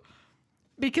too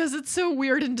because it's so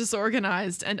weird and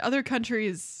disorganized, and other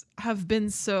countries have been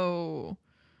so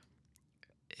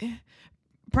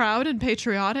proud and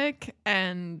patriotic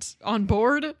and on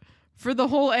board for the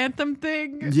whole anthem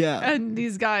thing. Yeah. And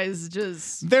these guys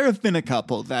just There have been a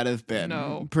couple that have been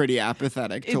No. pretty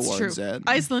apathetic it's towards true. it.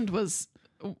 Iceland was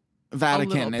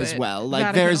Vatican little as bit. well. Like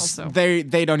Vatican there's also.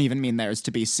 they don't even mean theirs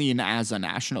to be seen as a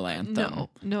national anthem.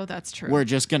 no, that's true. We're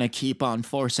just gonna keep on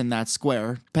forcing that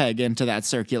square peg into that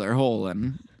circular hole,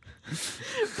 and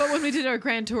But when we did our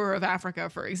grand tour of Africa,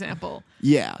 for example,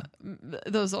 yeah,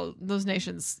 those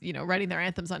nations, writing their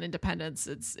anthems on independence,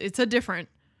 it's a different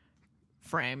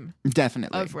frame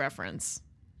definitely. of reference.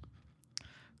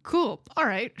 Cool. All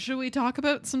right. Should we talk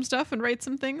about some stuff and rate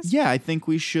some things? Yeah, I think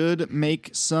we should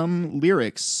make some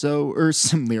lyrics.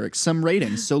 Some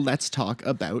ratings. So let's talk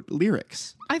about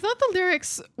lyrics. I thought the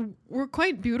lyrics were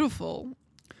quite beautiful.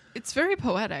 It's very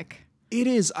poetic. It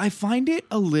is. I find it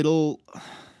a little,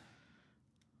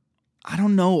 I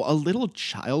don't know, a little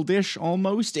childish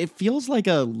almost. It feels like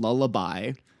a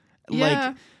lullaby.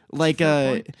 Yeah. Like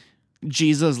a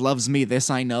Jesus loves me, this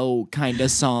I know kind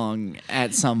of song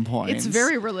at some point. It's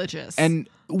very religious. And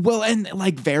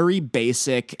like very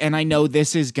basic. And I know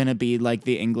this is going to be like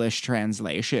the English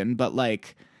translation, but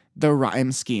like the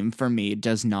rhyme scheme for me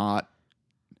does not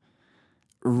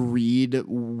read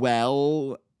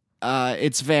well.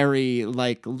 It's very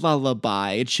like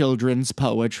lullaby, children's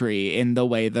poetry in the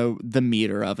way the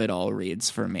meter of it all reads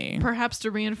for me. perhaps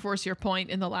to reinforce your point,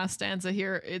 in the last stanza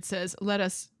here, it says, "Let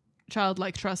us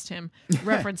childlike trust him,"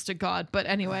 reference to God. But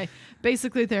anyway,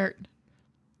 basically they're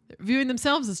viewing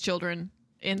themselves as children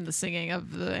in the singing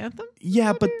of the anthem.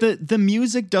 Yeah, but the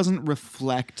music doesn't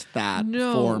reflect that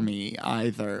No. for me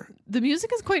either. The music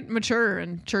is quite mature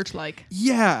and church-like.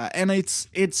 Yeah, and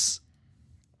it's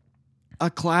a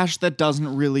clash that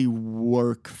doesn't really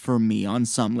work for me on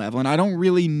some level, and I don't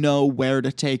really know where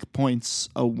to take points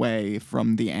away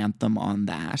from the anthem on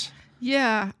that.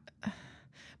 Yeah.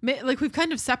 Like, we've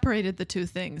kind of separated the two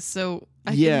things, so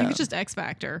I Yeah. think it's just X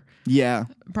Factor Yeah.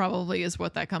 probably is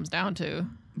what that comes down to.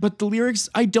 But the lyrics,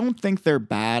 I don't think they're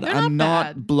bad. They're I'm not not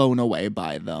bad. blown away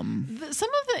by them. Some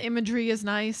of the imagery is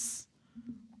nice.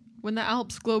 When the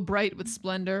Alps glow bright with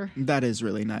splendor. That is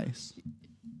really nice.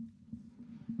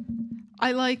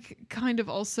 I like kind of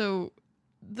also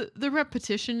the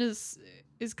repetition is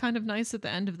kind of nice at the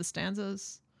end of the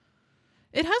stanzas.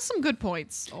 It has some good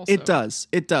points also. It does.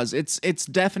 It does. It's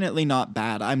definitely not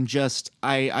bad. I'm just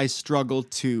I struggle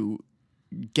to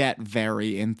get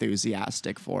very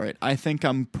enthusiastic for it. I think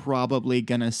I'm probably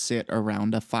gonna sit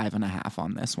around a 5.5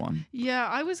 on this one. Yeah,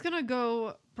 I was gonna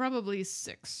go probably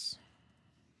 6.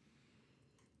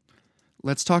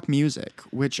 Let's talk music,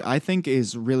 which I think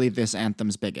is really this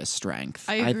anthem's biggest strength.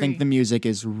 I agree. think the music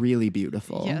is really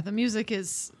beautiful. Yeah, the music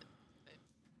is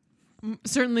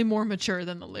certainly more mature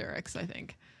than the lyrics, I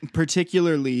think.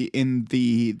 Particularly in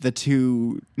the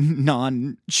two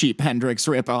non-Cheap Hendrix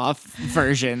ripoff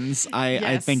versions. I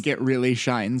Yes. think it really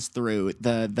shines through.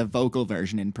 The vocal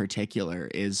version in particular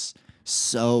is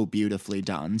so beautifully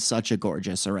done. Such a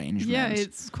gorgeous arrangement. Yeah,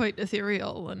 it's quite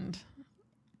ethereal and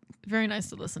very nice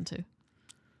to listen to.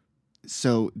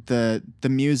 So the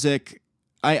music,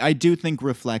 I do think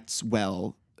reflects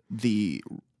well the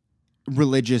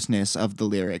religiousness of the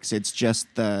lyrics. It's just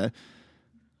the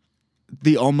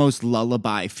almost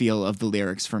lullaby feel of the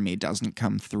lyrics for me doesn't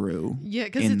come through Yeah,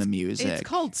 because in the music. It's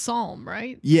called Psalm,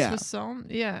 right? Yeah. Swiss Psalm.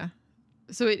 Yeah.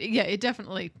 So it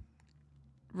definitely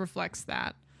reflects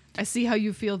that. I see how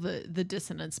you feel the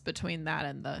dissonance between that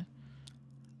and the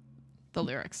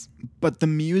lyrics. But the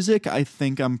music, I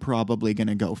think I'm probably going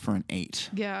to go for an 8.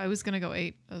 Yeah, I was gonna go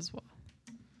 8 as well.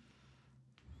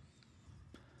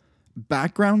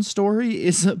 Background story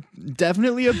is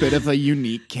definitely a bit of a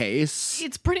unique case.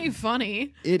 It's pretty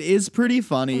funny, It is pretty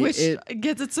funny. which It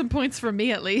gets it some points for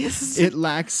me at least. it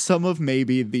lacks some of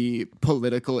maybe the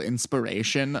political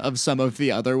inspiration of some of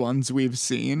the other ones we've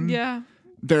seen. Yeah.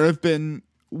 There have been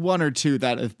one or two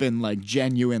that have been like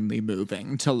genuinely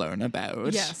moving to learn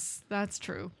about. Yes, that's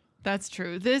true. That's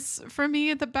true. This, for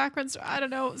me, the background, I don't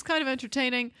know, it's kind of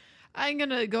entertaining. I'm going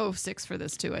to go 6 for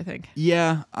this too, I think.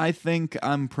 Yeah, I think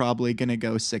I'm probably going to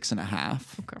go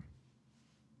 6.5. Okay.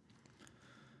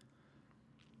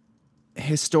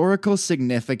 Historical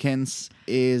significance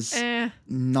is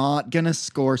not going to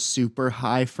score super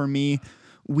high for me.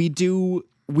 We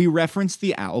reference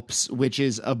the Alps, which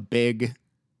is a big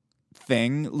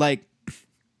thing. Like,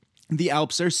 the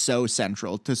Alps are so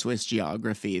central to Swiss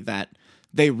geography that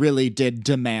they really did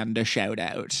demand a shout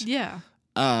out. Yeah.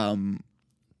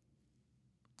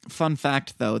 Fun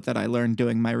fact, though, that I learned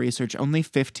doing my research, only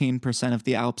 15% of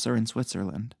the Alps are in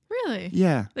Switzerland. Really?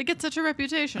 Yeah, They get such a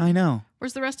reputation. I know.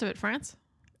 Where's the rest of it? France?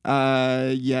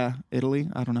 Yeah, Italy?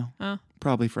 I don't know. Oh,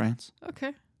 Probably France.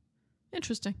 okay.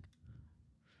 Interesting.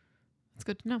 That's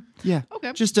good to know. Yeah.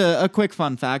 Okay. Just a quick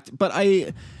fun fact. But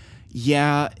it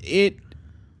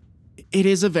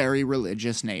is a very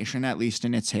religious nation, at least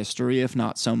in its history, if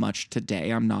not so much today.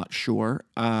 I'm not sure.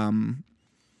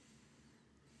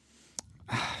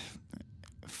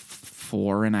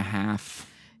 4.5.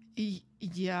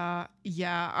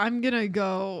 Yeah. I'm going to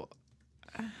go.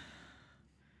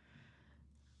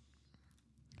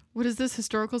 What is this?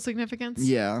 Historical significance?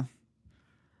 Yeah.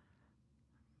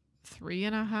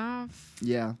 3.5.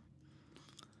 Yeah.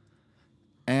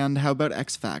 And how about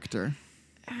X Factor?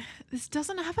 This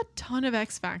doesn't have a ton of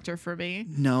X Factor for me.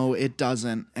 No, it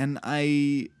doesn't. And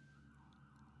I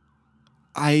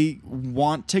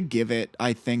want to give it,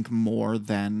 I think, more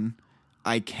than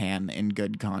I can in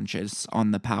good conscience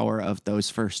on the power of those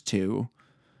first two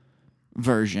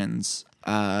versions.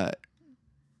 But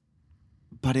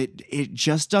it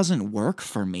just doesn't work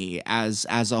for me as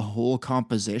a whole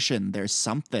composition. There's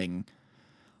something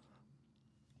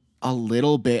a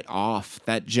little bit off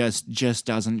that just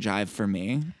doesn't jive for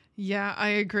me. Yeah, I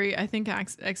agree. I think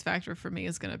X Factor for me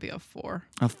is going to be a 4.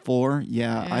 A 4?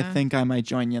 Yeah, I Yeah. think I might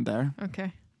join you there.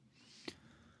 Okay.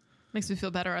 Makes me feel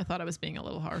better. I thought I was being a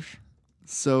little harsh.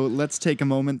 So let's take a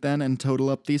moment then and total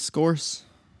up these scores.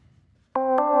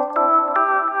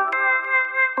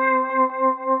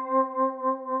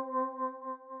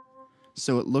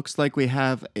 So it looks like we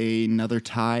have another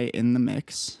tie in the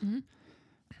mix.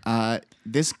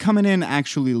 This coming in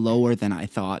actually lower than I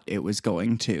thought it was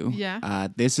going to. Yeah.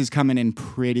 This is coming in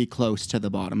pretty close to the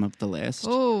bottom of the list.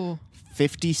 Oh,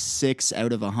 56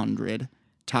 out of 100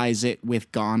 ties it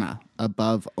with Ghana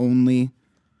above only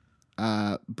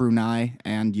Brunei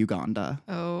and Uganda.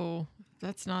 Oh,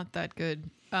 that's not that good.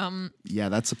 Yeah,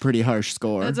 that's a pretty harsh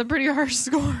score. That's a pretty harsh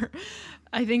score.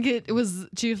 I think it was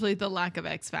chiefly the lack of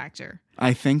X factor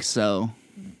I think so.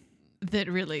 that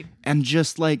really. And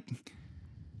just like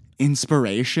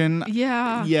inspiration.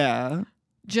 Yeah. Yeah.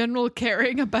 General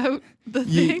caring about the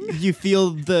thing. You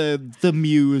feel the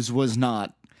muse was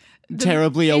not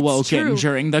terribly it's awoken true.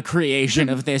 during the creation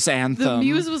of this anthem. The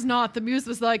muse was not. The muse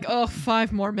was like, oh,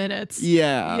 5 more minutes.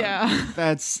 Yeah. Yeah.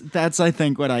 That's I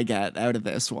think what I get out of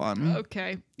this one.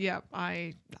 Okay. Yeah,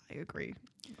 I agree.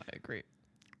 I agree.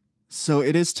 So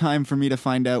it is time for me to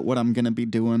find out what I'm going to be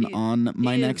doing on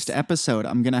my next episode.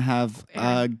 I'm going to have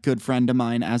a good friend of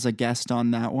mine as a guest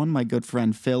on that one. My good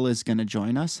friend Phil is going to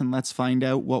join us, and let's find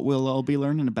out what we'll all be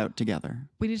learning about together.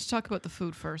 We need to talk about the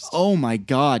food first. Oh my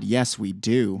God, yes we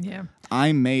do. Yeah.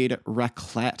 I made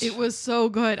raclette. It was so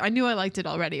good. I knew I liked it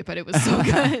already, but it was so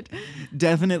good.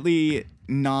 Definitely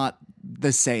not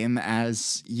the same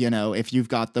as, if you've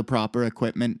got the proper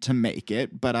equipment to make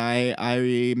it, but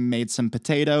I made some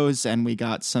potatoes, and we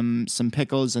got some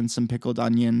pickles and some pickled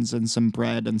onions and some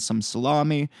bread and some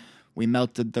salami. We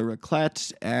melted the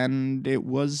raclette, and it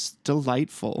was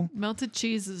delightful. Melted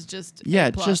cheese is just Yeah,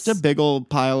 A+. just a big old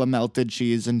pile of melted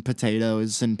cheese and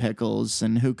potatoes and pickles,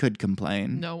 and who could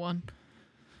complain? No one.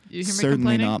 You hear me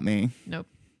Certainly complaining? not me. Nope.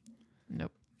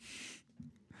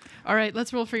 All right,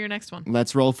 let's roll for your next one.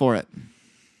 Let's roll for it.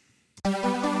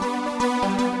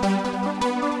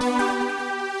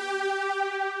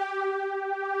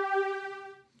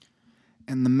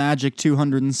 And the magic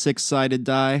 206-sided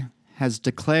die has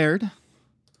declared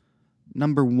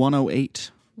number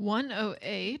 108.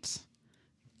 108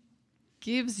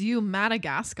 gives you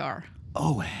Madagascar.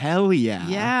 Oh, hell yeah.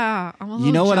 Yeah. I'm a little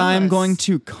You know what I'm jealous. going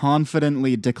to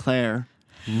confidently declare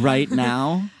right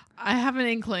now? I have an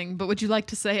inkling, but would you like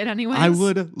to say it anyways? I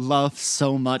would love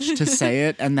so much to say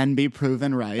it and then be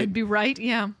proven right. I'd be right.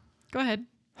 Yeah. Go ahead.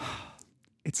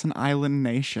 It's an island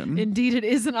nation. Indeed, it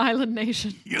is an island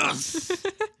nation. Yes.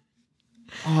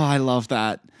 Oh, I love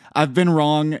that. I've been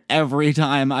wrong every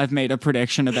time I've made a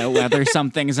prediction about whether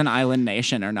something's an island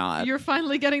nation or not. You're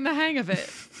finally getting the hang of it,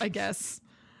 I guess.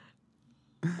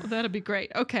 Well, that'd be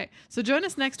great. Okay, so join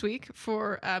us next week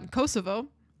for Kosovo.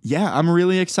 Yeah, I'm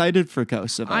really excited for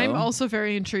Kosovo. I'm also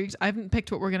very intrigued. I haven't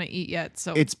picked what we're going to eat yet,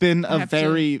 so It's been I a have to-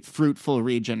 very fruitful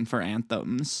region for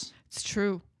anthems. It's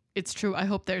true. It's true. I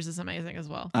hope theirs is amazing as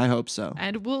well. I hope so.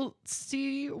 And we'll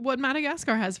see what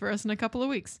Madagascar has for us in a couple of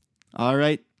weeks. All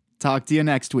right. Talk to you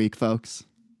next week, folks.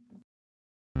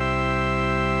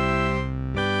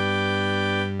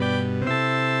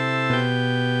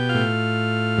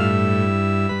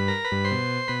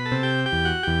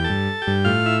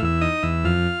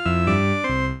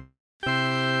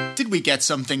 Did we get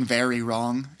something very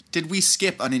wrong? Did we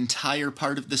skip an entire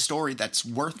part of the story that's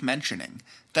worth mentioning?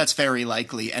 That's very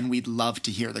likely, and we'd love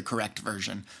to hear the correct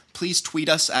version. Please tweet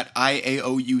us at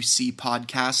IAOUC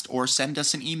Podcast or send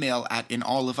us an email at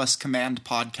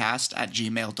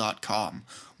inallofuscommandpodcast@gmail.com.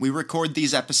 We record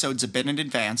these episodes a bit in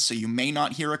advance, so you may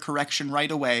not hear a correction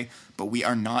right away, but we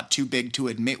are not too big to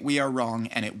admit we are wrong,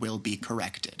 and it will be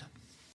corrected.